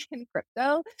trajectory in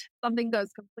crypto, something goes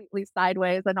completely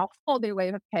sideways and a whole new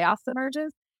wave of chaos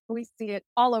emerges. We see it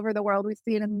all over the world. We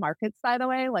see it in markets, by the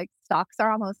way, like stocks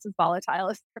are almost as volatile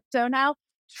as crypto now.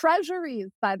 Treasuries,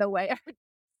 by the way, are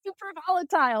super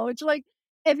volatile, which like,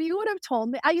 if you would have told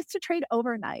me, I used to trade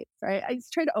overnights, right? I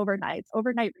used to trade overnight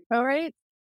repo rates.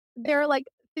 They're like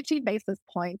 15 basis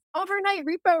points. Overnight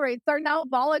repo rates are now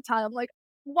volatile. I'm like,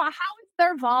 wow, how is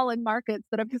there vol in markets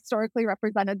that have historically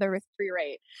represented the risk-free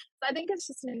rate? So I think it's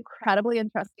just an incredibly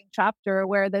interesting chapter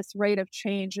where this rate of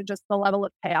change and just the level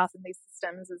of chaos in these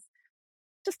systems is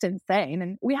just insane.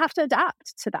 And we have to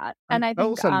adapt to that. And I I think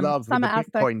also love with some the aspects.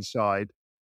 Bitcoin side,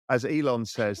 as Elon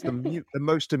says, the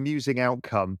most amusing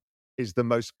outcome is the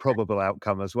most probable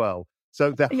outcome as well.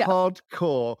 So the Yeah.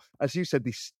 hardcore, as you said,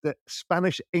 the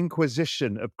Spanish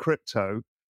Inquisition of crypto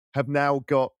have now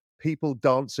got people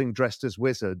dancing dressed as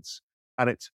wizards, and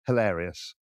it's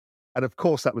hilarious. And of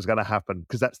course that was going to happen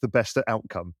because that's the best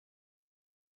outcome.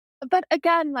 But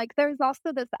again, like there's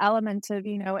also this element of,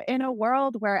 in a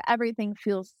world where everything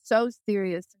feels so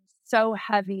serious and so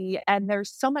heavy and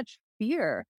there's so much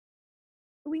fear,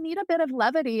 we need a bit of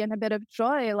levity and a bit of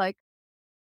joy. Like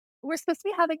we're supposed to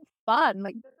be having fun.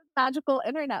 Like this is magical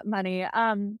internet money.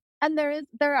 And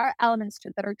there are elements to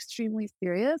it that are extremely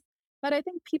serious. But I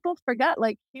think people forget,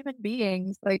 like human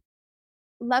beings, like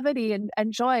levity and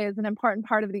joy is an important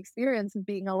part of the experience of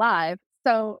being alive.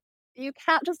 So you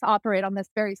can't just operate on this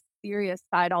very serious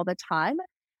side all the time.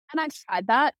 And I tried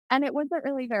that and it wasn't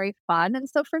really very fun. And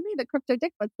so for me, the crypto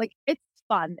dick was like, it's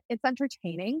fun, it's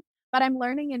entertaining, but I'm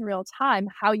learning in real time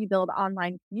how you build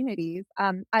online communities.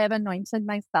 I have anointed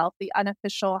myself the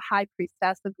unofficial high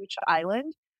priestess of Bucha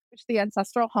Island, which is the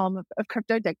ancestral home of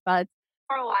crypto Dickbutts.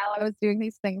 For a while, I was doing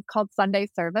these things called Sunday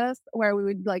service where we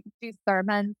would like do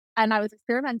sermons and I was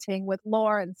experimenting with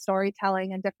lore and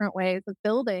storytelling and different ways of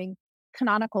building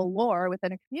canonical lore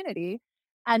within a community.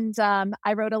 And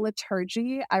I wrote a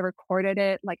liturgy. I recorded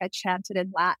it, like I chanted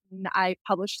in Latin. I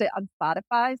published it on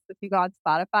Spotify. So if you go on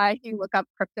Spotify, you look up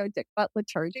Crypto Dickbutt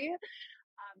Liturgy,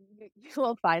 you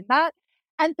will find that.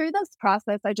 And through this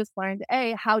process, I just learned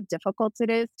A, how difficult it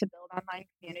is to build online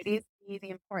communities, B, the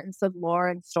importance of lore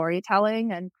and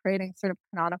storytelling and creating sort of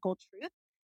canonical truth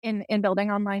in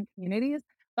building online communities.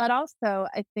 But also,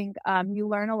 I think you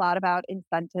learn a lot about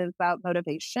incentives, about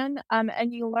motivation,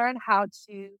 and you learn how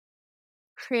to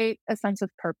create a sense of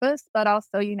purpose, but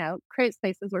also, create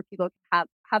spaces where people can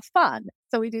have fun.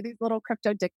 So we do these little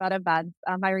crypto dickbut events.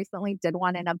 I recently did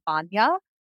one in a banya,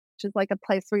 which is like a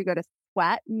place where you go to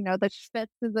sweat. The Schwitz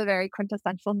is a very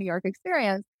quintessential New York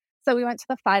experience. So we went to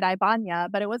the Fide Banya,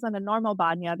 but it wasn't a normal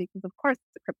banya because, of course,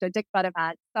 it's a crypto dick butt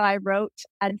event. So I wrote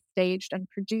and staged and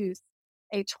produced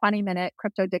a 20-minute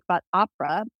crypto dick butt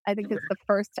opera. I think it's the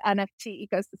first NFT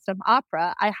ecosystem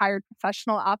opera. I hired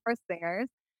professional opera singers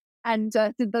and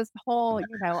did this whole,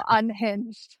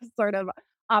 unhinged sort of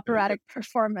operatic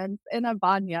performance in a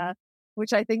banya,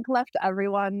 which I think left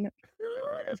everyone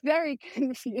very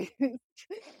confused.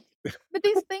 But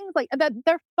these things like that,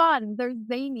 they're fun, they're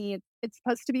zany. It's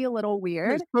supposed to be a little Well,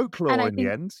 weird. it's folklore And I in the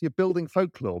think end. You're building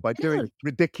folklore by doing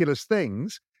ridiculous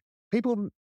things. People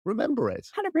remember it.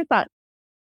 100%.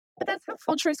 But that's how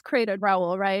culture is created,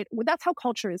 Raul, right? That's how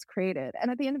culture is created.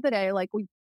 And at the end of the day, like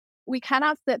we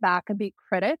cannot sit back and be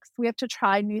critics. We have to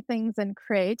try new things and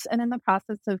create. And in the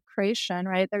process of creation,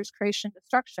 right, there's creation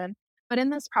destruction. But in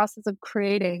this process of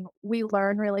creating, we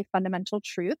learn really fundamental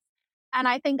truths. And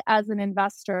I think as an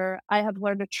investor, I have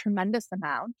learned a tremendous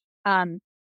amount.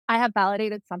 I have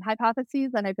validated some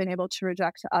hypotheses and I've been able to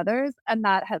reject others. And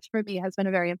that has, for me, has been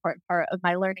a very important part of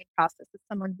my learning process as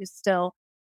someone who's still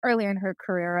early in her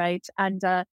career, right? And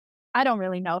I don't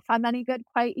really know if I'm any good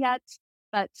quite yet,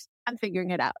 but I'm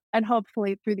figuring it out. And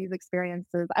hopefully through these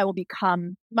experiences, I will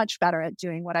become much better at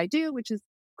doing what I do, which is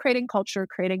creating culture,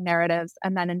 creating narratives,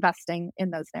 and then investing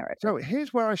in those narratives. So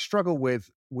here's where I struggle with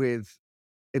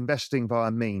investing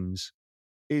via memes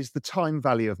is the time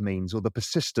value of memes or the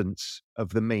persistence of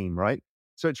the meme, right?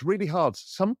 So it's really hard.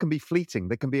 Some can be fleeting.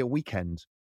 They can be a weekend.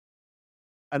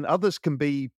 And others can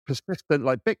be persistent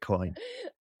like Bitcoin.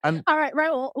 And all right,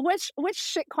 Raul, which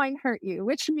shitcoin hurt you?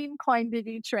 Which meme coin did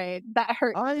you trade that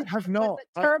hurt you? I have not. Was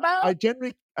it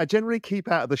Turbo? I generally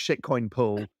keep out of the shitcoin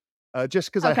pool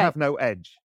just because I Okay. have no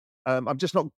edge. I'm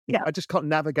just not. Yeah. I just can't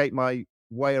navigate my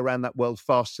way around that world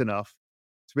fast enough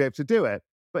to be able to do it.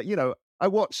 But I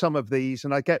watch some of these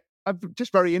and I'm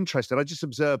just very interested. I just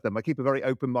observe them. I keep a very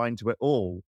open mind to it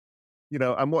all.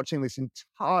 I'm watching this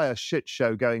entire shit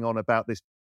show going on about this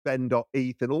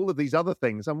Ben.eth and all of these other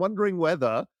things. I'm wondering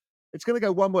whether it's going to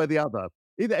go one way or the other.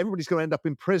 Either everybody's going to end up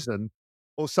in prison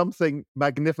or something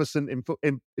magnificent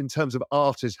in terms of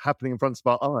art is happening in front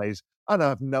of our eyes. And I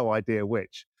have no idea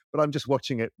which, but I'm just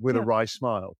watching it with a wry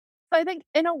smile. So I think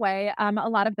in a way, a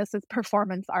lot of this is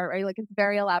performance art, right? Like it's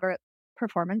very elaborate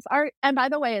performance art. And by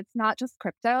the way, it's not just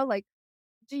crypto. Like,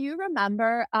 do you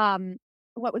remember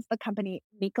what was the company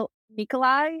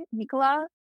Nikola,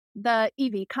 the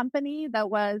EV company that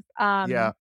was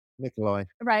Yeah, Nikolai.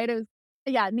 right? It was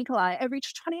Nikolai. It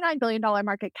reached $29 billion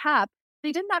market cap.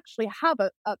 They didn't actually have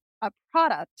a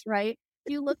product, right?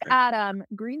 You look at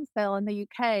Greensill in the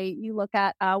UK, you look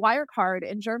at Wirecard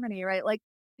in Germany, right? Like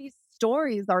these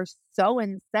stories are so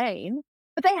insane,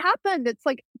 but they happened. It's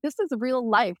like this is real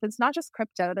life. It's not just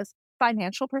crypto. This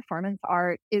financial performance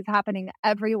art is happening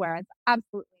everywhere. It's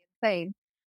absolutely insane.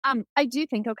 I do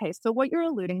think, okay, so what you're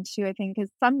alluding to, I think, is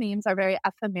some memes are very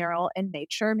ephemeral in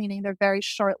nature, meaning they're very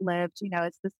short-lived.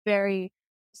 It's this very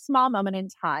small moment in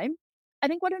time. I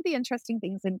think one of the interesting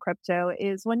things in crypto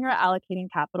is when you're allocating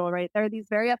capital, right? There are these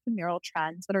very ephemeral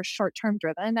trends that are short-term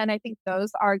driven, and I think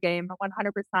those are a game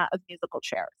 100% of musical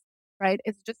chairs, right?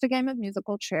 It's just a game of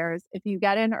musical chairs. If you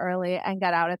get in early and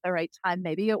get out at the right time,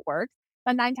 maybe it works,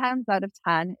 but 9 times out of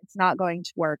 10, it's not going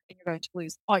to work, and you're going to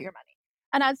lose all your money.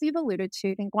 And as you've alluded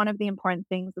to, I think one of the important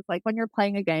things is like when you're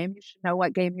playing a game, you should know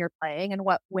what game you're playing and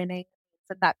what winning means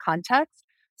in that context.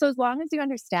 So as long as you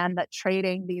understand that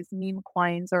trading these meme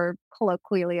coins, or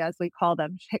colloquially as we call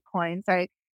them, shit coins, right,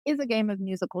 is a game of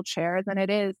musical chairs and it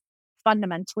is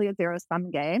fundamentally a zero sum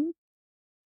game,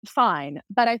 fine.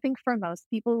 But I think for most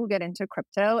people who get into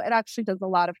crypto, it actually does a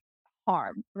lot of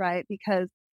harm, right? Because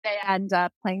they end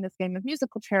up playing this game of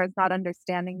musical chairs, not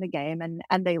understanding the game,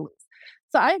 and they lose.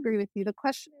 So I agree with you. The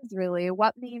question is really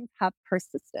what memes have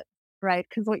persistence, right?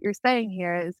 Because what you're saying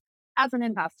here is, as an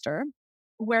investor,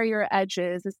 where your edge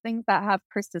is things that have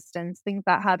persistence, things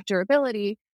that have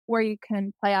durability, where you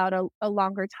can play out a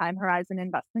longer time horizon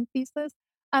investment thesis.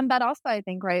 But also, I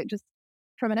think, right, just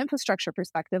from an infrastructure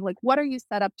perspective, like what are you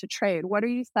set up to trade? What are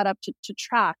you set up to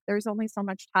track? There's only so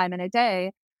much time in a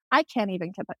day. I can't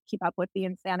even keep up with the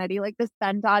insanity. Like this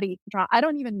Ben.E draw, I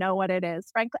don't even know what it is.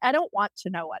 Frankly, I don't want to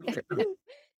know what it is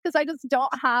because I just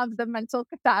don't have the mental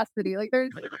capacity. Like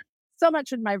there's so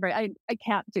much in my brain. I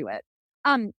can't do it.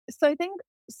 So I think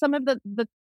some of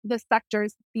the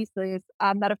sectors, theses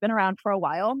that have been around for a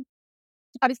while,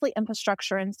 obviously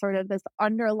infrastructure and sort of this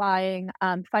underlying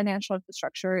financial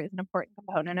infrastructure is an important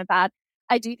component of that.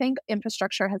 I do think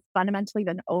infrastructure has fundamentally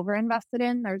been overinvested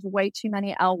in. There's way too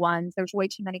many L1s. There's way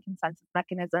too many consensus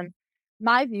mechanisms.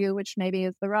 My view, which maybe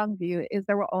is the wrong view, is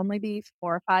there will only be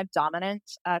 4 or 5 dominant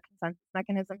consensus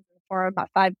mechanisms and 4 or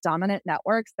 5 dominant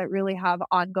networks that really have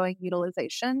ongoing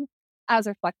utilization as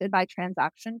reflected by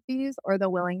transaction fees or the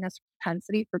willingness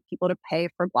propensity for people to pay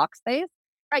for block space.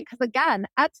 Right, because again,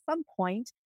 at some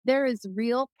point, there is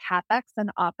real CapEx and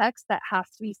OpEx that has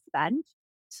to be spent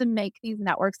to make these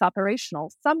networks operational.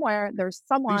 Somewhere, there's These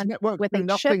someone networks with do a chip.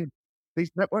 nothing.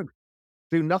 These networks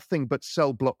do nothing but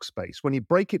sell block space. When you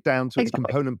break it down to its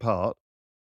Exactly. component part,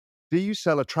 do you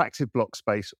sell attractive block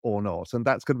space or not? And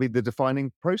that's going to be the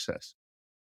defining process.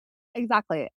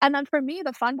 Exactly. And then for me,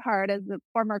 the fun part as a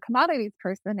former commodities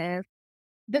person is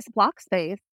this block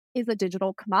space is a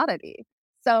digital commodity.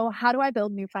 So how do I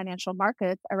build new financial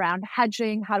markets around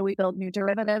hedging? How do we build new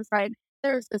derivatives, right?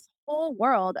 There's this whole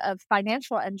world of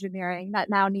financial engineering that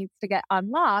now needs to get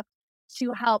unlocked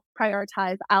to help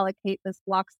prioritize, allocate this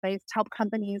block space, to help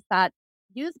companies that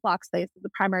use block space as the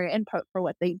primary input for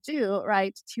what they do,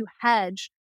 right? To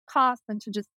hedge costs and to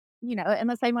just, in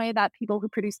the same way that people who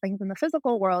produce things in the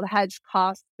physical world hedge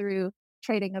costs through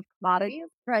trading of commodities,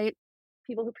 right?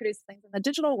 People who produce things in the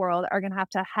digital world are going to have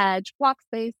to hedge block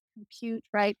space, compute,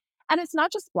 right? And it's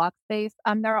not just block space.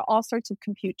 There are all sorts of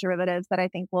compute derivatives that I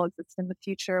think will exist in the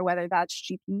future, whether that's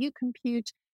GPU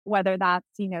compute, whether that's,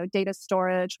 data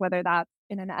storage, whether that's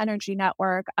in an energy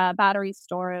network, battery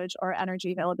storage, or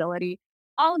energy availability.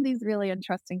 All of these really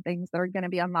interesting things that are going to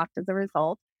be unlocked as a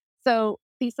result. So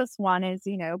thesis one is,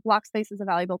 block space is a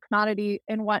valuable commodity.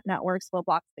 In what networks will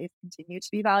block space continue to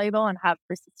be valuable and have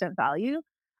persistent value?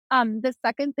 The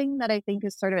second thing that I think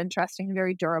is sort of interesting and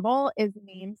very durable is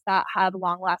memes that have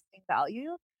long lasting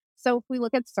value. So if we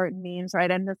look at certain memes,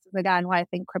 right, and this is again why I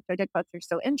think crypto Dickbutts are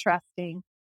so interesting.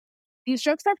 These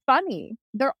jokes are funny.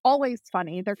 They're always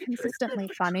funny. They're consistently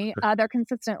funny. They're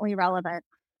consistently relevant.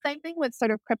 Same thing with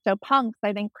sort of crypto punks.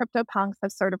 I think crypto punks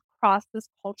have sort of crossed this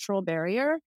cultural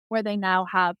barrier where they now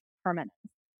have permanence.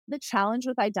 The challenge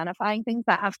with identifying things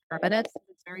that have permanence is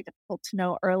it's very difficult to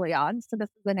know early on. So this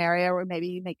is an area where maybe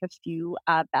you make a few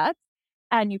bets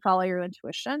and you follow your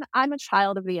intuition. I'm a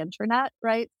child of the internet,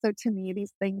 right? So to me,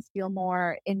 these things feel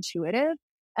more intuitive.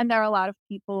 And there are a lot of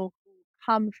people who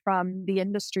come from the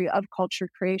industry of culture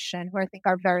creation who I think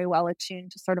are very well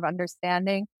attuned to sort of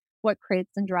understanding what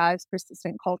creates and drives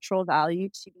persistent cultural value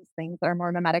to these things that are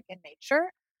more mimetic in nature.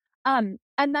 And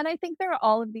then I think there are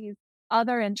all of these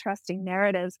other interesting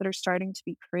narratives that are starting to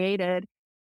be created.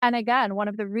 And again, one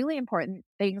of the really important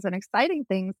things and exciting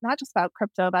things, not just about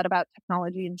crypto, but about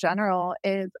technology in general,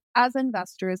 is as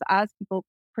investors, as people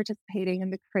participating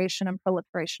in the creation and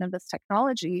proliferation of this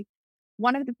technology,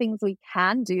 one of the things we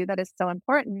can do that is so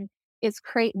important is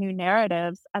create new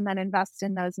narratives and then invest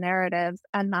in those narratives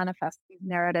and manifest these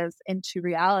narratives into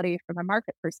reality from a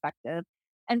market perspective.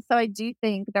 And so I do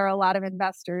think there are a lot of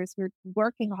investors who are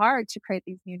working hard to create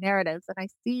these new narratives. And I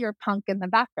see your punk in the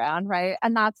background, right?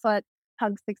 And that's what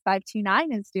Punk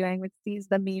 6529 is doing, which sees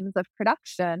the means of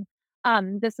production.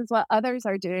 This is what others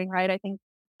are doing, right? I think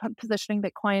positioning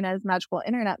Bitcoin as magical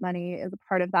internet money is a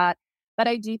part of that. But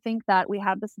I do think that we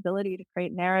have this ability to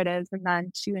create narratives and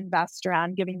then to invest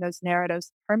around giving those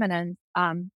narratives permanence.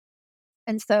 And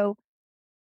so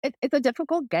it's a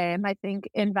difficult game, I think,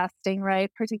 investing,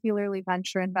 right? Particularly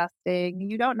venture investing.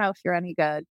 You don't know if you're any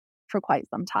good for quite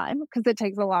some time because it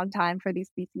takes a long time for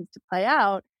these theses to play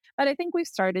out. But I think we've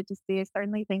started to see, I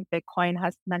certainly think Bitcoin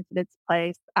has cemented its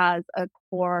place as a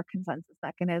core consensus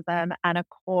mechanism and a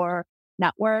core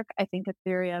network. I think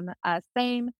Ethereum,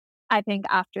 same. I think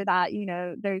after that,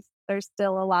 there's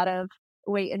still a lot of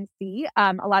wait and see.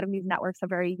 A lot of these networks are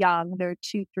very young. They're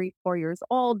 2, 3, 4 years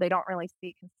old. They don't really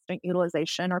see consistent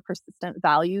utilization or persistent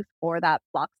value for that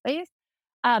block space.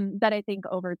 That I think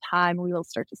over time we will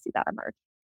start to see that emerge.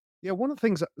 Yeah, one of the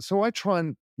things, so I try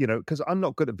and, because I'm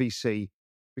not good at VC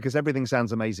because everything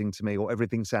sounds amazing to me or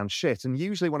everything sounds shit. And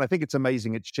usually when I think it's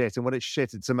amazing, it's shit. And when it's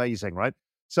shit, it's amazing, right?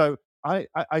 So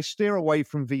I steer away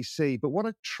from VC, but what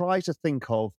I try to think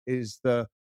of is the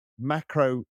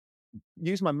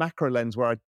use my macro lens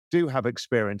where I do have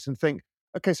experience and think,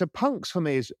 okay, so punks for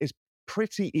me is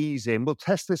pretty easy. And we'll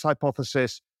test this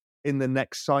hypothesis in the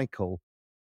next cycle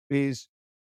is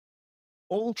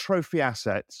all trophy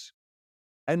assets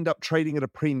end up trading at a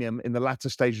premium in the latter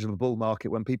stages of the bull market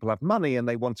when people have money and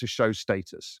they want to show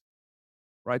status,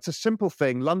 right? It's a simple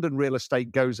thing. London real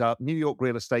estate goes up, New York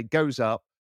real estate goes up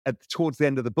towards the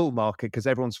end of the bull market because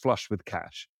everyone's flush with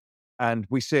cash. And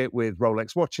we see it with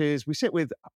Rolex watches. We see it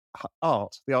with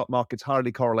art. The art market's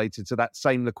highly correlated to that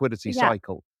same liquidity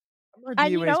cycle.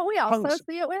 And you know what we also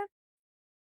see it with?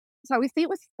 So we see it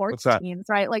with sports teams,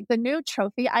 right? Like the new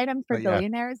trophy item for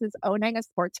billionaires is owning a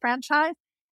sports franchise.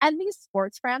 And these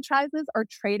sports franchises are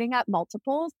trading at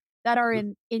multiples that are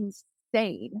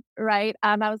insane, right?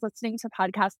 I was listening to a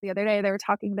podcast the other day. They were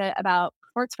talking about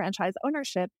sports franchise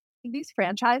ownership. These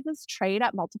franchises trade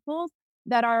at multiples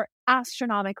that are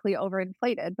astronomically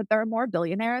overinflated, but there are more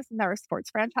billionaires than there are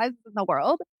sports franchises in the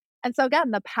world. And so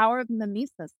again, the power of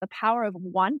mimesis, the power of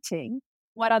wanting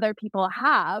what other people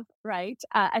have, right?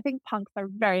 I think punks are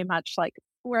very much like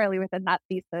squarely within that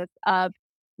thesis of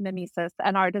mimesis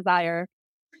and our desire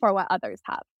for what others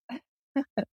have.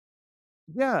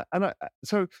 Yeah, and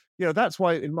so that's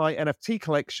why in my NFT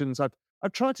collections I've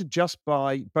tried to just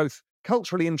buy both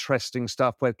culturally interesting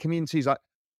stuff where communities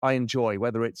I enjoy,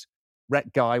 whether it's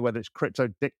Rec Guy, whether it's Crypto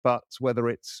Dickbutts, whether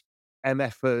it's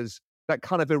MFers, that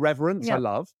kind of irreverence I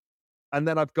love. And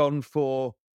then I've gone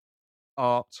for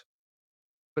art,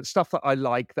 but stuff that I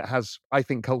like that has, I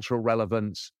think, cultural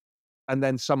relevance. And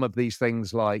then some of these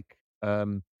things like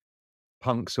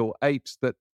punks or apes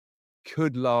that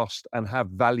could last and have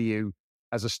value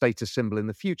as a status symbol in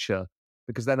the future.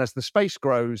 Because then as the space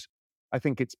grows, I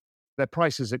think their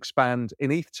prices expand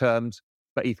in ETH terms,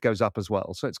 but ETH goes up as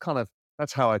well. So it's kind of,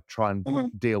 that's how I try and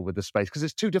deal with the space because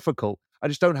it's too difficult. I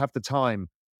just don't have the time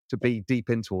to be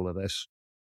deep into all of this.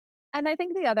 And I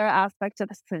think the other aspect of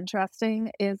this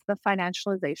interesting is the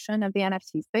financialization of the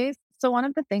NFT space. So one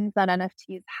of the things that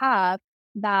NFTs have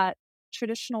that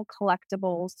traditional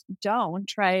collectibles don't,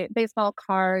 right? Baseball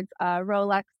cards,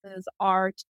 Rolexes,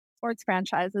 art, sports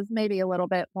franchises, maybe a little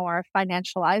bit more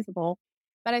financializable.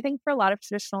 But I think for a lot of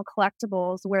traditional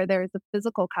collectibles where there's a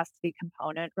physical custody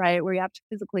component, right, where you have to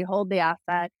physically hold the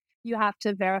asset, you have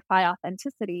to verify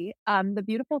authenticity. The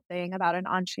beautiful thing about an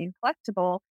on-chain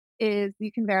collectible is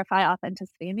you can verify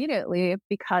authenticity immediately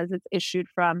because it's issued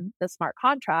from the smart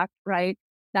contract, right,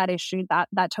 that issued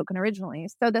that token originally.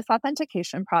 So this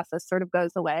authentication process sort of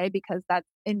goes away because that's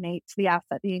innate to the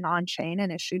asset being on-chain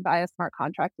and issued by a smart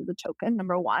contract as a token,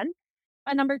 number one.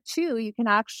 And number two, you can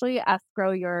actually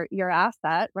escrow your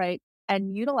asset, right,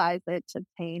 and utilize it to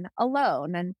obtain a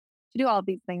loan and to do all of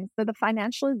these things. So the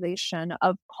financialization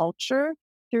of culture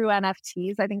through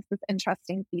NFTs, I think is this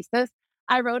interesting thesis.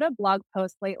 I wrote a blog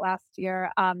post late last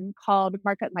year called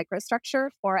Market Microstructure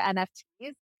for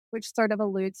NFTs, which sort of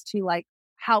alludes to like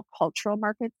how cultural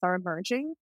markets are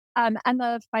emerging. And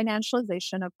the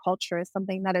financialization of culture is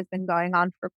something that has been going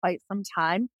on for quite some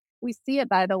time. We see it,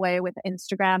 by the way, with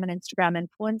Instagram and Instagram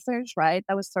influencers, right?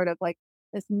 That was sort of like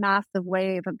this massive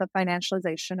wave of the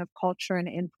financialization of culture and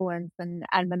influence and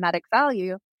mimetic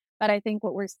value. But I think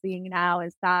what we're seeing now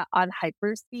is that on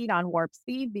hyper speed, on warp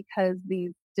speed, because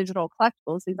these digital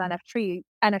collectibles, these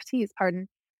NFTs,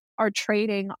 are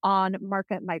trading on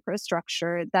market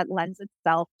microstructure that lends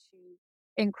itself to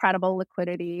incredible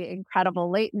liquidity, incredible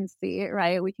latency,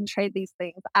 right? We can trade these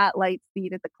things at light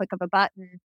speed at the click of a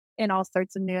button in all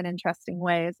sorts of new and interesting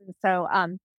ways. And so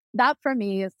that for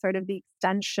me is sort of the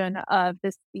extension of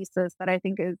this thesis that I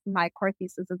think is my core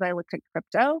thesis as I looked at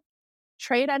crypto.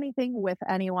 Trade anything with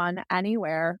anyone,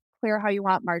 anywhere, clear how you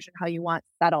want, margin how you want,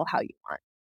 settle how you want.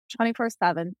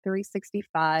 24/7,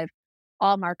 365,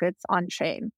 all markets on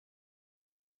chain.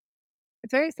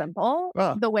 It's very simple.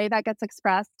 Ah, The way that gets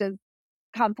expressed is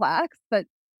complex, but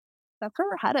that's where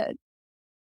we're headed.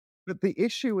 but the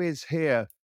issue is here,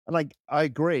 and I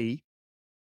agree,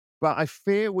 but I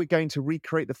fear we're going to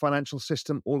recreate the financial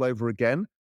system all over again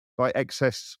by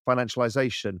excess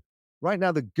financialization. Right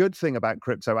now, the good thing about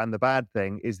crypto and the bad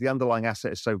thing is the underlying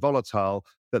asset is so volatile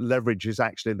that leverage is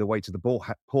actually the way to the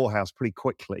poorhouse pretty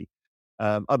quickly.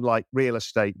 Unlike real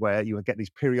estate, where you get these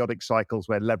periodic cycles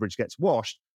where leverage gets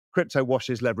washed, crypto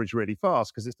washes leverage really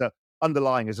fast because it's the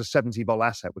underlying is a 70 vol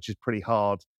asset, which is pretty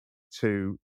hard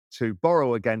to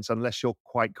borrow against unless you're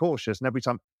quite cautious. And every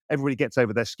time everybody gets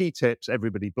over their ski tips,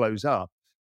 everybody blows up.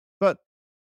 But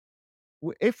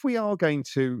if we are going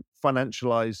to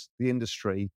financialize the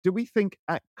industry, do we think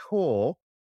at core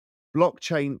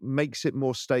blockchain makes it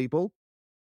more stable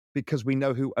because we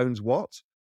know who owns what?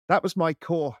 That was my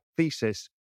core thesis,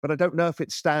 but I don't know if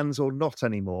it stands or not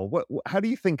anymore. How do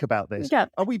you think about this? Yeah.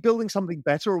 Are we building something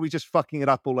better, or are we just fucking it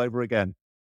up all over again?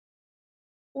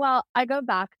 Well, I go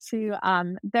back to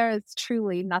there is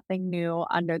truly nothing new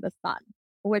under the sun,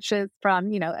 which is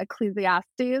from,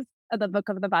 Ecclesiastes, the book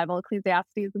of the Bible,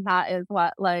 Ecclesiastes, and that is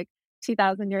what, like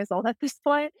 2,000 years old at this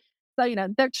point. So,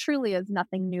 there truly is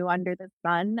nothing new under the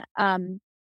sun.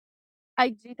 I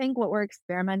do think what we're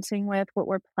experimenting with, what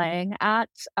we're playing at,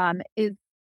 is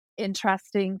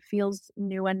interesting, feels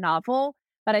new and novel.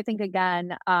 But I think,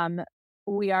 again,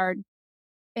 we are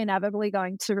inevitably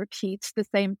going to repeat the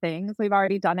same things. We've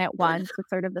already done it once with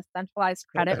sort of the centralized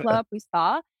credit blow up we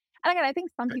saw. And again, I think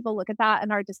some people look at that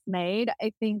and are dismayed.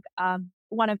 I think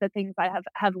one of the things I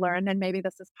have learned, and maybe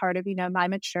this is part of, my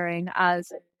maturing as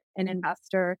an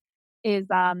investor, is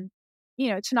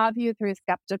to not view it through a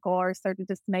skeptical or sort of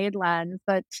dismayed lens,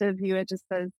 but to view it just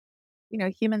as,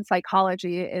 human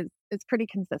psychology is pretty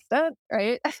consistent,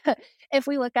 right? If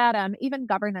we look at even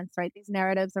governance, right? These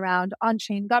narratives around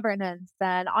on-chain governance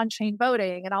and on-chain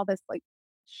voting and all this like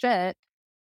shit,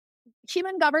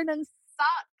 human governance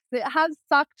sucks. It has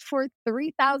sucked for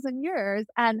 3,000 years.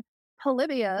 And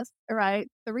Polybius, right,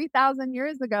 3,000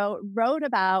 years ago, wrote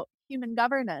about human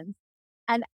governance.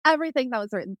 And everything that was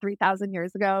written 3,000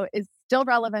 years ago is still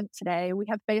relevant today. We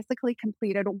have basically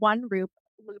completed one loop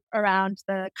around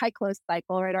the Kyklos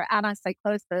cycle, right, or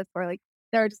anacyclosis, where like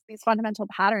there are just these fundamental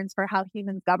patterns for how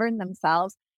humans govern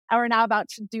themselves. And we're now about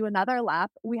to do another lap.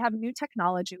 We have new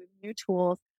technology, we have new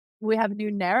tools, we have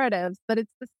new narratives, but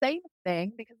it's the same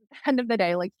thing because at the end of the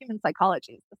day, like human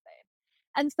psychology is the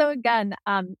same. And so again,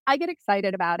 I get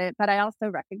excited about it, but I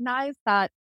also recognize that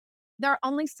there are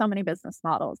only so many business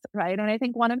models, right? And I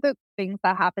think one of the things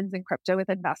that happens in crypto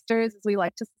with investors is we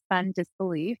like to suspend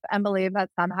disbelief and believe that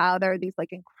somehow there are these like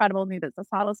incredible new business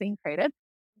models being created.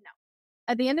 No.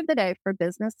 At the end of the day, for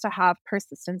business to have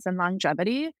persistence and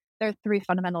longevity, there are three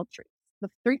fundamental truths. The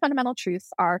three fundamental truths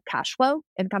are cash flow,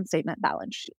 income statement,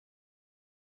 balance sheet.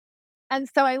 And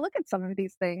so I look at some of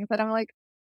these things and I'm like,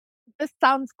 this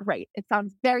sounds great. It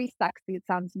sounds very sexy. It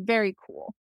sounds very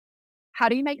cool. How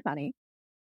do you make money?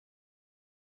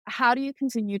 How do you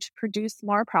continue to produce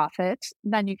more profit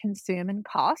than you consume in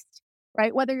cost,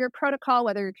 right? Whether you're a protocol,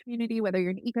 whether you're a community, whether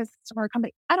you're an ecosystem or a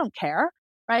company, I don't care,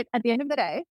 right? At the end of the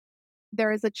day,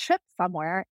 there is a chip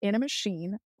somewhere in a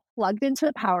machine plugged into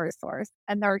a power source,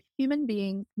 and there are human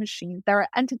beings, machines, there are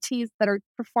entities that are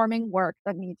performing work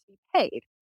that need to be paid.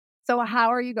 So how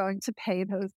are you going to pay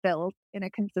those bills in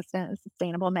a consistent and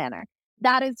sustainable manner?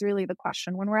 That is really the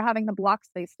question. When we're having the block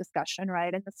space discussion,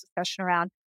 right? And this discussion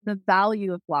around the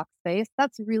value of block space,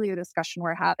 that's really a discussion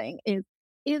we're having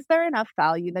is there enough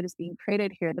value that is being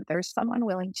created here that there's someone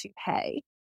willing to pay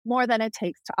more than it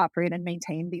takes to operate and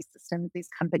maintain these systems, these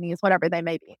companies, whatever they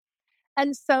may be?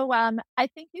 And so I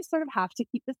think you sort of have to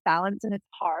keep this balance, and it's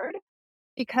hard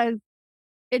because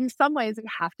in some ways you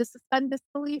have to suspend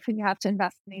disbelief and you have to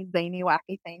invest in these zany,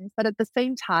 wacky things. But at the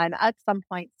same time, at some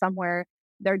point, somewhere,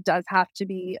 there does have to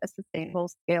be a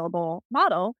sustainable, scalable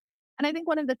model. And I think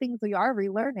one of the things we are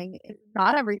relearning is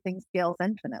not everything scales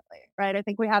infinitely, right? I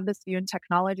think we have this view in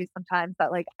technology sometimes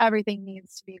that like everything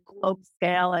needs to be globe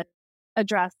scale and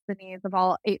address the needs of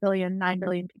all 8 billion, 9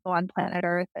 billion people on planet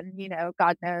Earth. And,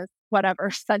 God knows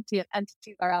whatever sentient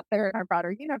entities are out there in our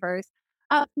broader universe.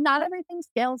 Not everything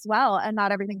scales well and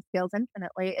not everything scales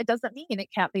infinitely. It doesn't mean it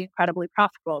can't be incredibly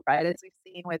profitable, right? As we've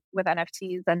seen with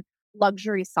NFTs and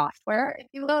luxury software, if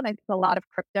you will. And I think a lot of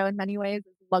crypto in many ways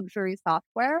is luxury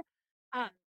software. Um,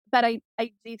 but I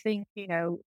do think,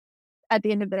 at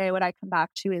the end of the day, what I come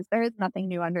back to is there is nothing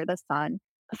new under the sun.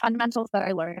 The fundamentals that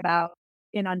I learned about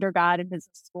in undergrad and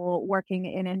business school, working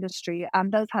in industry,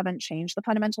 those haven't changed. The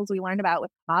fundamentals we learned about with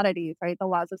commodities, right? The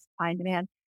laws of supply and demand,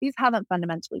 these haven't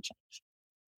fundamentally changed.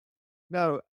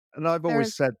 No, and I've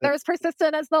always said that they're as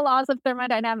persistent as the laws of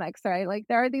thermodynamics, right? Like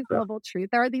there are these global truths,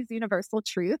 there are these universal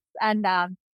truths, and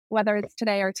whether it's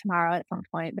today or tomorrow, at some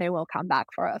point they will come back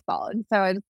for us all. And so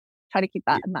I just try to keep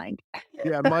that in mind.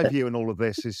 Yeah, my view in all of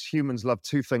this is humans love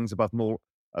two things above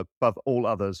all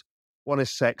others. One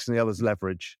is sex, and the other is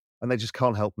leverage, and they just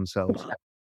can't help themselves.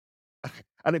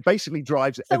 And it basically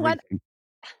drives everything.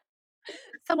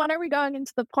 So when are we going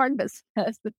into the porn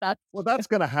business? Well, that's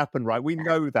going to happen, right? We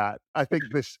know that. I think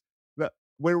that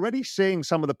we're already seeing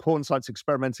some of the porn sites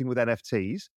experimenting with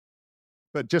NFTs,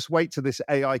 but just wait to this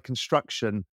AI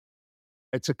construction.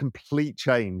 It's a complete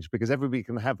change because everybody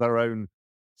can have their own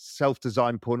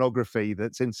self-designed pornography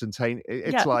that's instantaneous.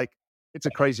 It's like, it's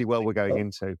a crazy world we're going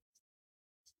into.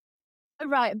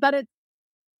 Right. But it's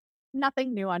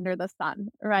nothing new under the sun,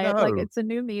 right? No. Like it's a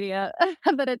new media,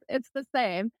 but it's the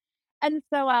same. And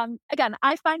so, again,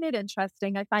 I find it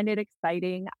interesting. I find it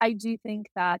exciting. I do think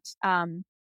that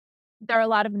there are a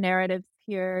lot of narratives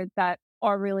here that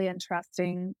are really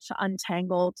interesting to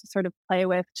untangle, to sort of play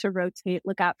with, to rotate,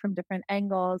 look at from different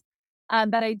angles.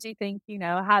 But I do think,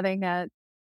 having a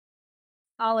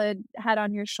solid head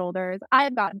on your shoulders, I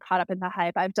have gotten caught up in the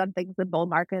hype. I've done things in bull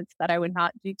markets that I would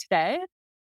not do today.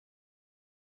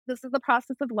 This is the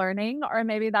process of learning, or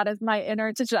maybe that is my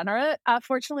inner degenerate.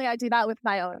 Fortunately, I do that with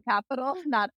my own capital,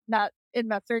 not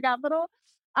investor capital.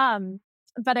 And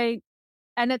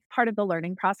it's part of the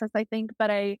learning process, I think. But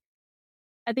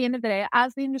at the end of the day,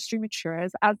 as the industry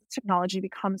matures, as technology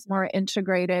becomes more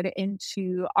integrated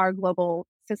into our global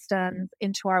systems,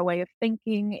 into our way of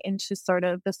thinking, into sort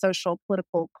of the social,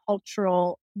 political,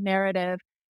 cultural narrative,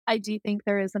 I do think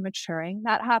there is a maturing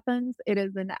that happens. It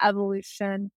is an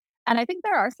evolution. And I think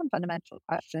there are some fundamental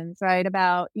questions, right,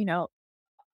 about,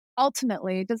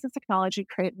 ultimately, does this technology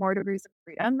create more degrees of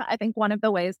freedom? I think one of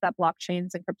the ways that blockchains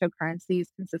and cryptocurrencies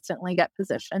consistently get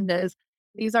positioned is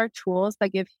these are tools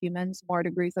that give humans more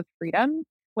degrees of freedom,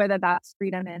 whether that's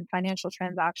freedom in financial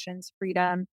transactions,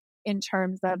 freedom in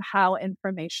terms of how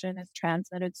information is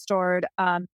transmitted, stored.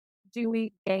 Do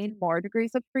we gain more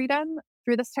degrees of freedom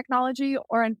through this technology?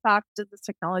 Or in fact, does this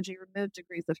technology remove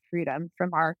degrees of freedom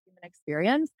from our human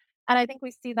experience? And I think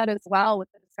we see that as well with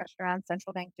the discussion around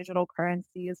central bank digital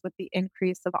currencies, with the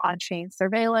increase of on-chain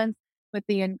surveillance, with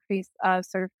the increase of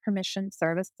sort of permission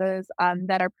services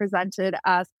that are presented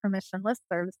as permissionless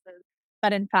services,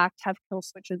 but in fact have kill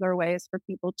switches or ways for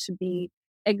people to be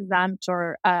exempt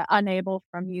or unable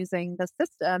from using the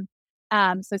system.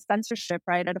 So censorship,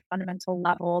 right, at a fundamental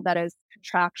level that is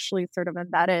contractually sort of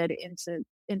embedded into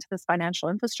this financial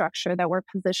infrastructure that we're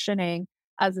positioning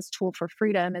as this tool for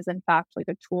freedom is in fact like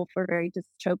a tool for very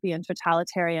dystopian,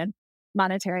 totalitarian,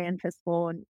 monetary and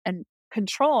fiscal and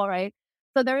control, right?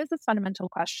 So there is this fundamental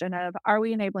question of, are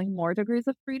we enabling more degrees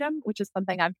of freedom, which is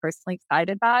something I'm personally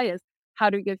excited by, is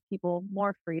how to give people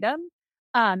more freedom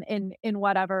in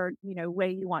whatever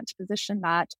way you want to position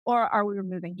that, or are we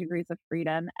removing degrees of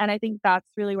freedom? And I think that's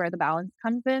really where the balance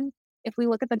comes in. If we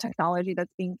look at the technology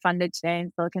that's being funded today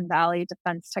in Silicon Valley,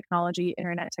 defense technology,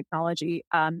 internet technology,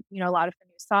 a lot of the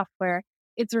new software,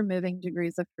 it's removing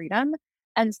degrees of freedom.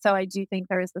 And so I do think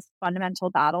there is this fundamental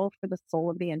battle for the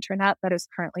soul of the internet that is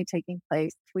currently taking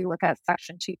place. If we look at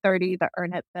Section 230, the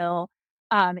Earn It bill,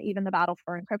 even the battle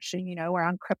for encryption, we're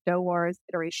on crypto wars,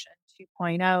 iteration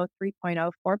 2.0,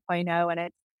 3.0, 4.0,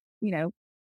 and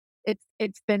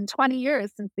it's been 20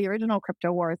 years since the original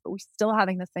crypto wars, but we're still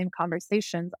having the same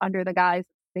conversations under the guise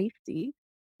of safety,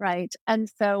 right? And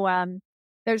so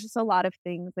there's just a lot of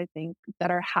things I think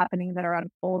that are happening, that are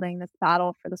unfolding. This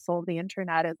battle for the soul of the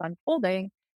internet is unfolding,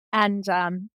 and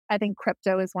I think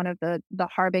crypto is one of the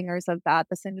harbingers of that.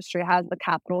 This industry has the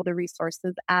capital, the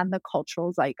resources, and the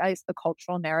cultural zeitgeist, the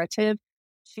cultural narrative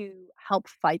to help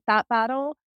fight that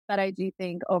battle. But I do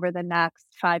think over the next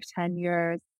 5-10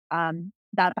 years,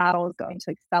 that battle is going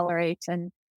to accelerate,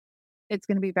 and it's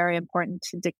going to be very important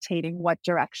to dictating what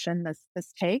direction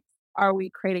this takes. Are we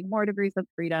creating more degrees of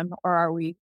freedom, or are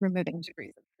we removing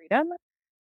degrees of freedom?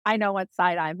 I know what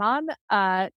side I'm on,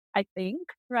 I think,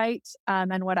 right?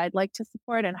 And what I'd like to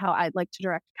support and how I'd like to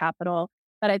direct capital.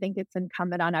 But I think it's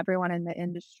incumbent on everyone in the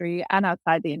industry and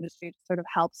outside the industry to sort of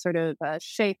help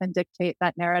shape and dictate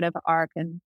that narrative arc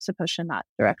and to push in that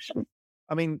direction.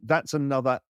 I mean, that's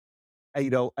another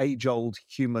age-old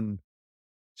human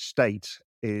state,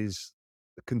 is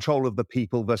the control of the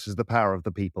people versus the power of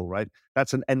the people, right?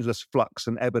 That's an endless flux,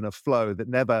 an ebb and a flow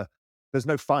that there's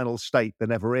no final state, there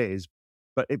never is.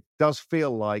 But it does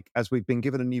feel like, as we've been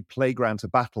given a new playground to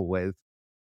battle with,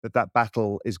 that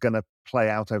battle is going to play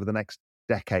out over the next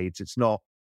decades. It's not,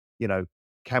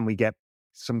 can we get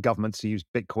some governments to use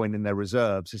Bitcoin in their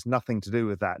reserves? It's nothing to do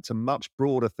with that. It's a much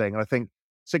broader thing. And I think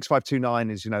 6529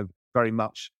 is, very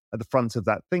much at the front of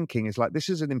that thinking. Is like, this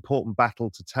is an important battle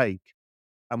to take,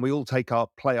 and we all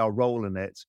play our role in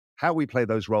it. How we play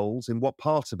those roles, in what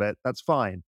part of it, that's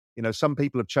fine. Some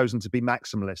people have chosen to be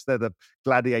maximalists. They're the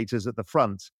gladiators at the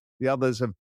front. The others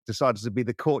have decided to be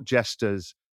the court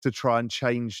jesters to try and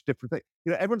change different things.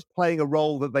 Everyone's playing a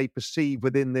role that they perceive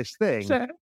within this thing. Sure.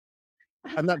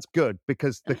 And that's good,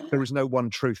 because there is no one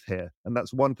truth here. And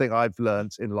that's one thing I've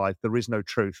learned in life. There is no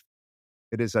truth.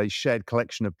 It is a shared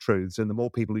collection of truths. And the more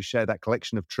people who share that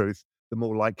collection of truth, the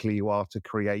more likely you are to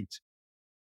create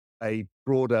a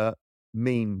broader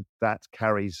meme that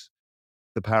carries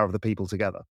the power of the people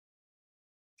together.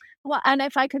 Well, and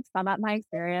if I could sum up my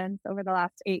experience over the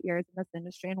last 8 years in this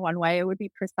industry in one way, it would be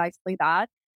precisely that.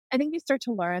 I think you start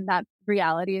to learn that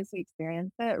reality as we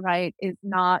experience it, right, is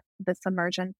not this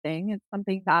emergent thing. It's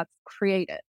something that's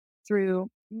created through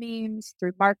memes,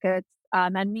 through markets,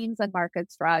 and memes and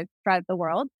markets drive the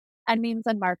world. And memes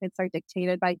and markets are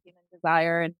dictated by human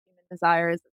desire, and human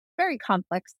desire is a very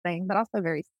complex thing, but also a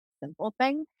very simple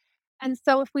thing. And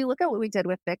so if we look at what we did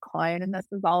with Bitcoin, and this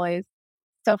is always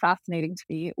so fascinating to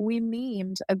me, we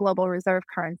memed a global reserve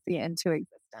currency into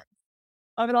existence.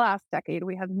 Over the last decade,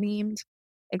 we have memed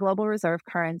a global reserve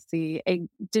currency, a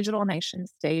digital nation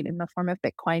state in the form of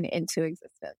Bitcoin into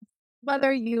existence.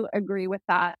 Whether you agree with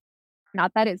that or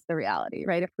not, that is the reality,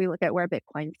 right? If we look at where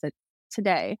Bitcoin sits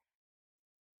today,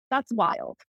 that's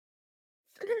wild.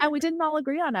 And we didn't all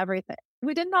agree on everything.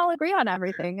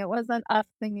 It wasn't us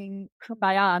singing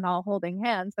Kumbaya and all holding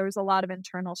hands. There was a lot of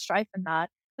internal strife in that.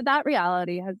 But that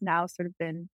reality has now sort of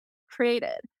been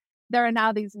created. There are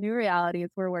now these new realities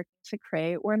we're working to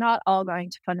create. We're not all going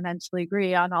to fundamentally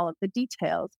agree on all of the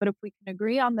details, but if we can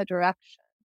agree on the direction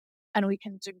and we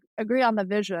can agree on the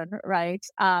vision, right,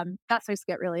 that starts to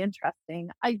get really interesting.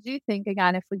 I do think,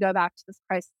 again, if we go back to this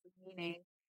crisis of meaning,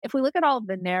 if we look at all of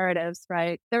the narratives,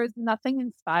 right, there is nothing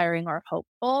inspiring or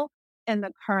hopeful in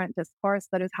the current discourse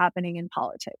that is happening in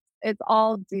politics. It's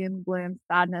all doom, gloom,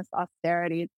 sadness,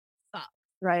 austerity. It sucks,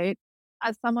 right?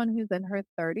 As someone who's in her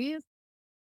 30s,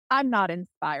 I'm not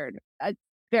inspired. It's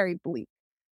very bleak.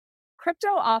 Crypto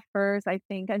offers, I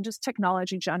think, and just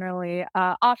technology generally,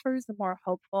 offers a more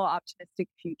hopeful, optimistic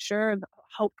future,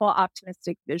 hopeful,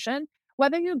 optimistic vision.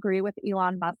 Whether you agree with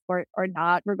Elon Musk or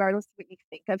not, regardless of what you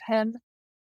think of him,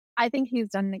 I think he's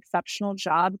done an exceptional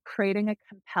job creating a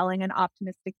compelling and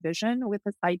optimistic vision with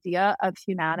this idea of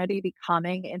humanity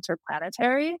becoming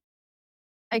interplanetary.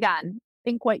 Again,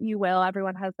 think what you will,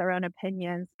 everyone has their own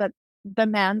opinions, but the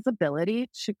man's ability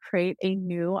to create a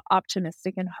new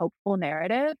optimistic and hopeful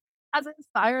narrative has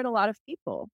inspired a lot of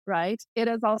people, right? It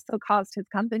has also caused his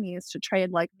companies to trade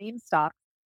like meme stocks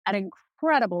at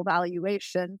incredible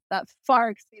valuations that far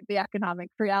exceed the economic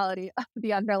reality of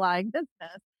the underlying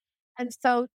business. And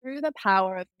so through the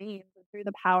power of memes and through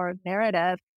the power of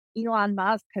narrative, Elon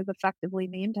Musk has effectively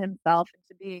memed himself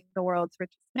into being the world's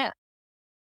richest man.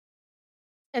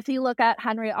 If you look at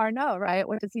Henry Arnault, right,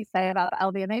 what does he say about the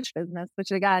LVMH business?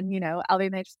 Which again,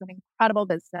 LVMH is an incredible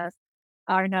business.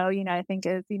 Arnault, I think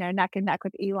is, neck and neck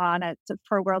with Elon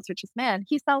for world's richest man.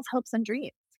 He sells hopes and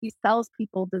dreams. He sells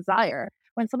people desire.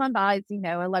 When someone buys,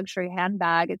 a luxury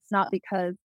handbag, it's not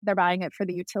because they're buying it for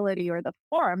the utility or the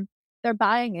form. They're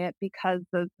buying it because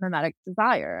of mimetic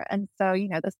desire. And so,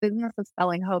 this business of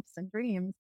selling hopes and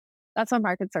dreams, that's what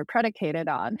markets are predicated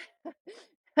on.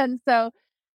 And so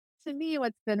to me,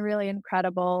 what's been really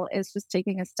incredible is just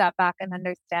taking a step back and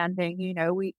understanding,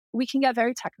 we can get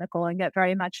very technical and get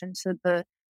very much into the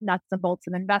nuts and bolts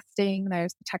of investing.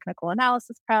 There's the technical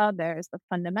analysis crowd, there's the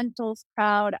fundamentals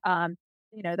crowd,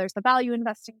 there's the value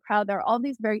investing crowd. There are all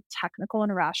these very technical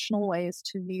and rational ways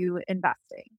to view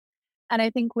investing. And I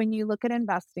think when you look at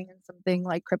investing in something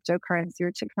like cryptocurrency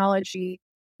or technology,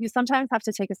 you sometimes have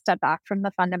to take a step back from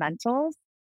the fundamentals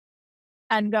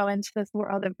and go into this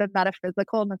world of the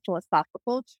metaphysical and the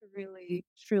philosophical to really,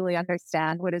 truly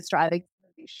understand what is driving some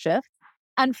of these shifts.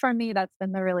 And for me, that's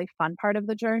been the really fun part of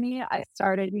the journey. I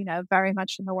started, very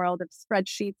much in the world of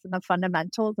spreadsheets and the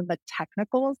fundamentals and the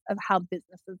technicals of how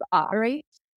businesses operate.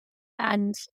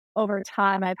 And over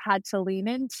time, I've had to lean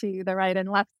into the right and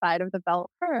left side of the bell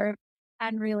curve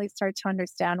and really start to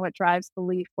understand what drives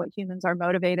belief, what humans are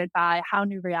motivated by, how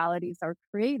new realities are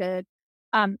created.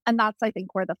 And that's, I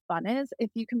think, where the fun is. If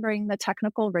you can bring the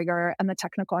technical rigor and the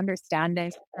technical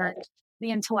understanding and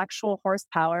the intellectual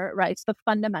horsepower, right, the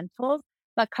fundamentals,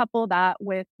 but couple that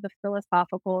with the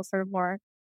philosophical, sort of more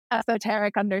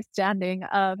esoteric understanding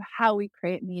of how we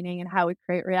create meaning and how we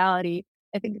create reality.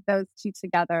 I think those two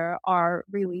together are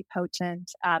really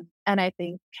potent, and I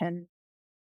think can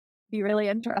be really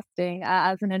interesting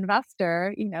as an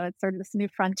investor. It's sort of this new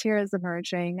frontier is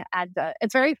emerging, and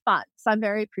it's very fun. So I'm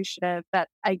very appreciative that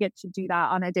I get to do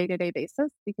that on a day-to-day basis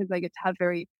because I get to have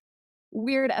very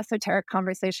weird esoteric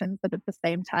conversations, but at the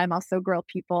same time also grill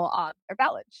people on their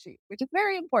balance sheet, which is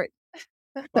very important.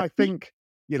 I think,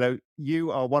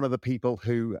 you are one of the people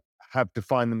who have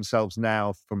defined themselves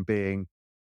now from being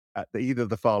at either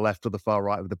the far left or the far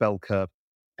right of the bell curve.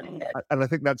 And I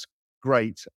think that's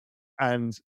great.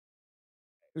 And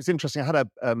it was interesting. I had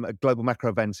a global macro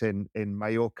event in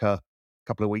Mallorca a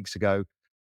couple of weeks ago,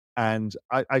 and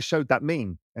I showed that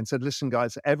meme and said, listen,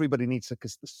 guys, everybody needs to,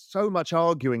 because there's so much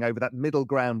arguing over that middle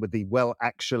ground with the well,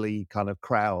 actually kind of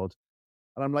crowd.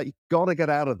 And I'm like, you've got to get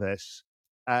out of this.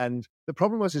 And the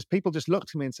problem was, is people just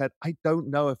looked at me and said, I don't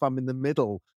know if I'm in the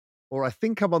middle, or I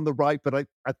think I'm on the right, but I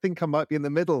think I might be in the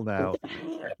middle now.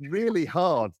 Really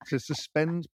hard to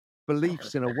suspend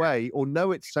beliefs in a way, or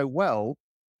know it so well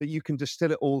that you can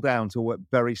distill it all down to a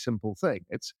very simple thing.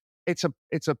 It's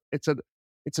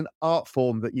an art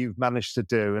form that you've managed to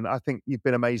do, and I think you've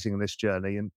been amazing in this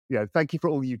journey. And thank you for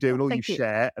all you do and all you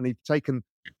share. And you've taken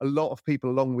a lot of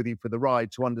people along with you for the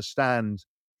ride to understand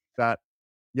that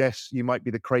yes, you might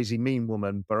be the crazy mean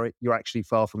woman, but you're actually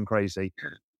far from crazy.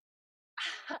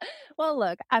 Well,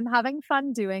 look, I'm having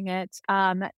fun doing it.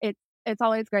 It's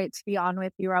always great to be on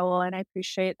with you, Raul, and I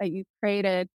appreciate that you've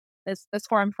created this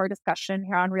forum for discussion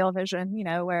here on Real Vision.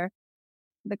 Where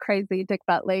the crazy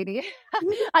Dickbutt lady,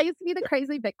 I used to be the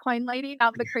crazy Bitcoin lady, now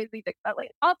I'm the crazy Dickbutt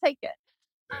lady. I'll take it.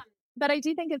 But I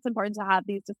do think it's important to have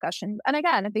these discussions. And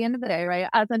again, at the end of the day, right,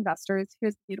 as investors,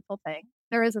 here's the beautiful thing: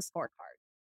 there is a scorecard,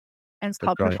 and it's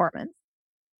called performance.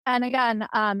 And again,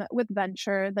 with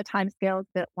venture, the time scale is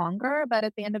a bit longer, but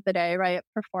at the end of the day, right,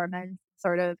 performance,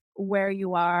 sort of where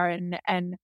you are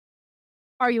and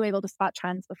are you able to spot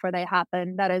trends before they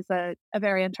happen? That is a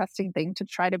very interesting thing to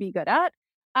try to be good at.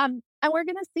 And we're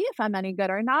going to see if I'm any good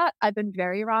or not. I've been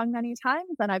very wrong many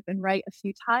times, and I've been right a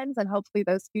few times. And hopefully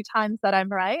those few times that I'm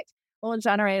right will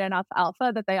generate enough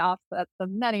alpha that they offset the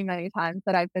many, many times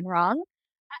that I've been wrong.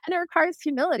 And it requires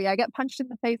humility. I get punched in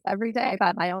the face every day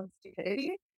by my own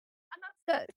stupidity. And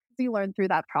that's good because you learn through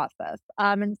that process.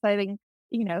 And so I think,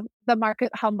 the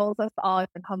market humbles us all.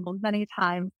 I've been humbled many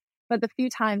times, but the few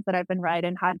times that I've been right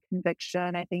and had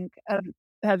conviction, I think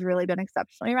have really been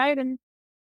exceptionally right. And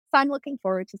so I'm looking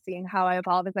forward to seeing how I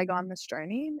evolve as I go on this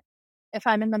journey. If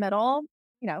I'm in the middle,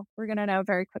 we're going to know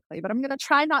very quickly, but I'm going to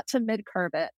try not to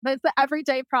mid-curve it. But it's the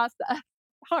everyday process.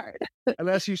 Hard. And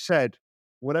as you said,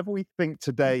 whatever we think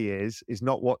today is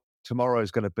not what tomorrow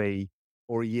is going to be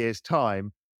or a year's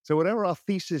time. So whatever our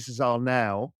theses are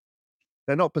now,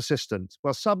 they're not persistent.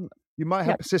 Well, you might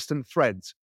have persistent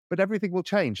threads, but everything will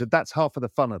change. And that's half of the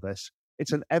fun of this.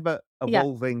 It's an ever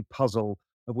evolving puzzle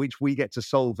of which we get to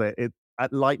solve it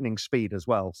at lightning speed as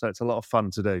well. So it's a lot of fun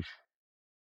to do.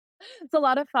 It's a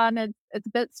lot of fun. It's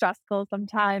a bit stressful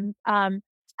sometimes. And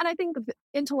I think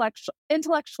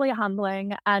intellectually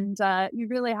humbling, and you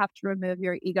really have to remove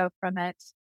your ego from it.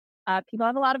 People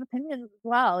have a lot of opinions as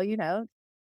well.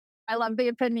 I love the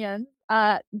opinions,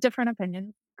 different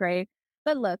opinions. Great.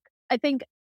 But look, I think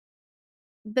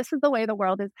this is the way the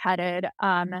world is headed.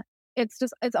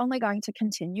 It's only going to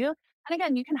continue. And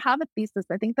again, you can have a thesis.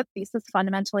 I think the thesis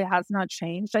fundamentally has not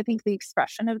changed. I think the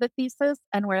expression of the thesis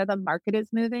and where the market is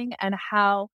moving and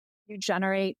how you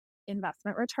generate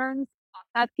investment returns off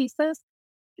that thesis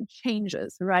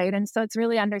changes, right? And so it's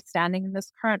really understanding in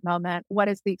this current moment, what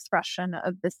is the expression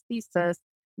of this thesis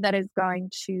that is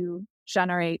going to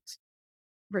generate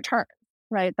returns,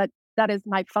 right? That is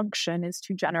my function, is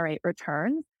to generate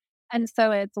returns. And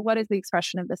so it's, what is the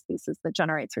expression of this thesis that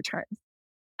generates returns?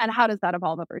 And how does that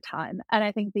evolve over time? And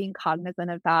I think being cognizant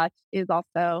of that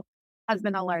has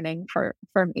been a learning for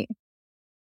me.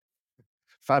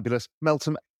 Fabulous.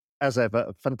 Meltem, as ever,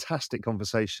 a fantastic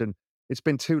conversation. It's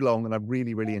been too long and I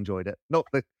really, really enjoyed it. Not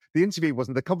the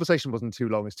the conversation wasn't too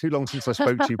long. It's too long since I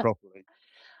spoke to you properly.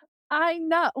 I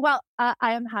know. Well, I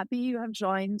am happy you have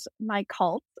joined my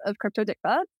cult of crypto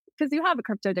Dickbutts, because you have a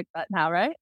crypto Dickbutt now,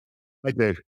 right? I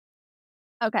do.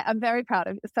 Okay, I'm very proud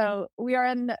of you. So we are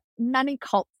in many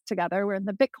cults together. We're in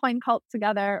the Bitcoin cult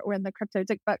together. We're in the crypto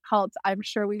Dickbutt cult. I'm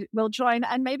sure we will join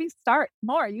and maybe start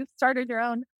more. You've started your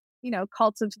own,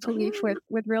 cults of belief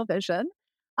with Real Vision.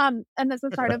 And this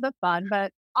is part of the fun,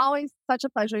 but always such a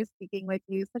pleasure speaking with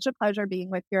you. Such a pleasure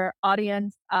being with your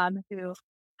audience, who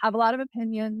have a lot of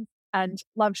opinions and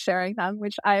love sharing them,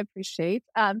 which I appreciate.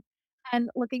 And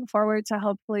looking forward to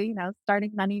hopefully,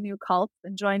 starting many new cults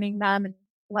and joining them, and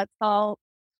let's all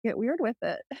get weird with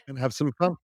it. And have some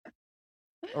fun.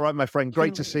 All right, my friend.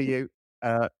 Great to see Truly. you.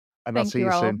 And I'll Thank see you,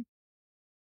 you Raul. soon.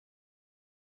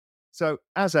 So,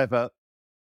 as ever,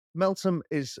 Meltem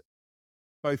is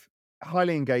both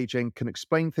highly engaging, can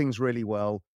explain things really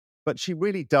well, but she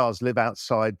really does live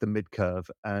outside the mid curve.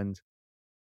 And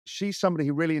she's somebody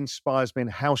who really inspires me in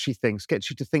how she thinks, gets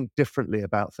you to think differently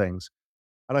about things.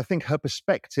 And I think her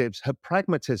perspectives, her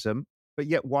pragmatism, but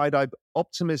yet wide-eyed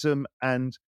optimism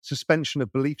and suspension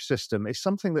of belief system is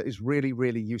something that is really,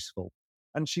 really useful.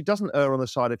 And she doesn't err on the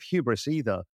side of hubris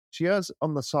either. She errs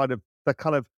on the side of the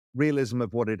kind of realism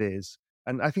of what it is.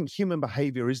 And I think human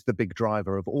behavior is the big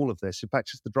driver of all of this. In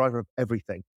fact, it's the driver of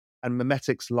everything. And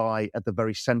memetics lie at the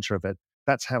very center of it.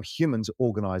 That's how humans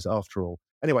organize after all.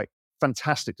 Anyway,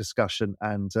 fantastic discussion,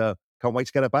 and can't wait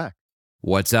to get her back.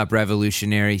 What's up,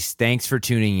 revolutionaries? Thanks for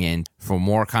tuning in. For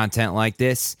more content like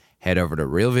this, head over to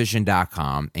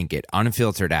realvision.com and get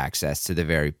unfiltered access to the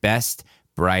very best,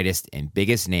 brightest, and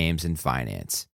biggest names in finance.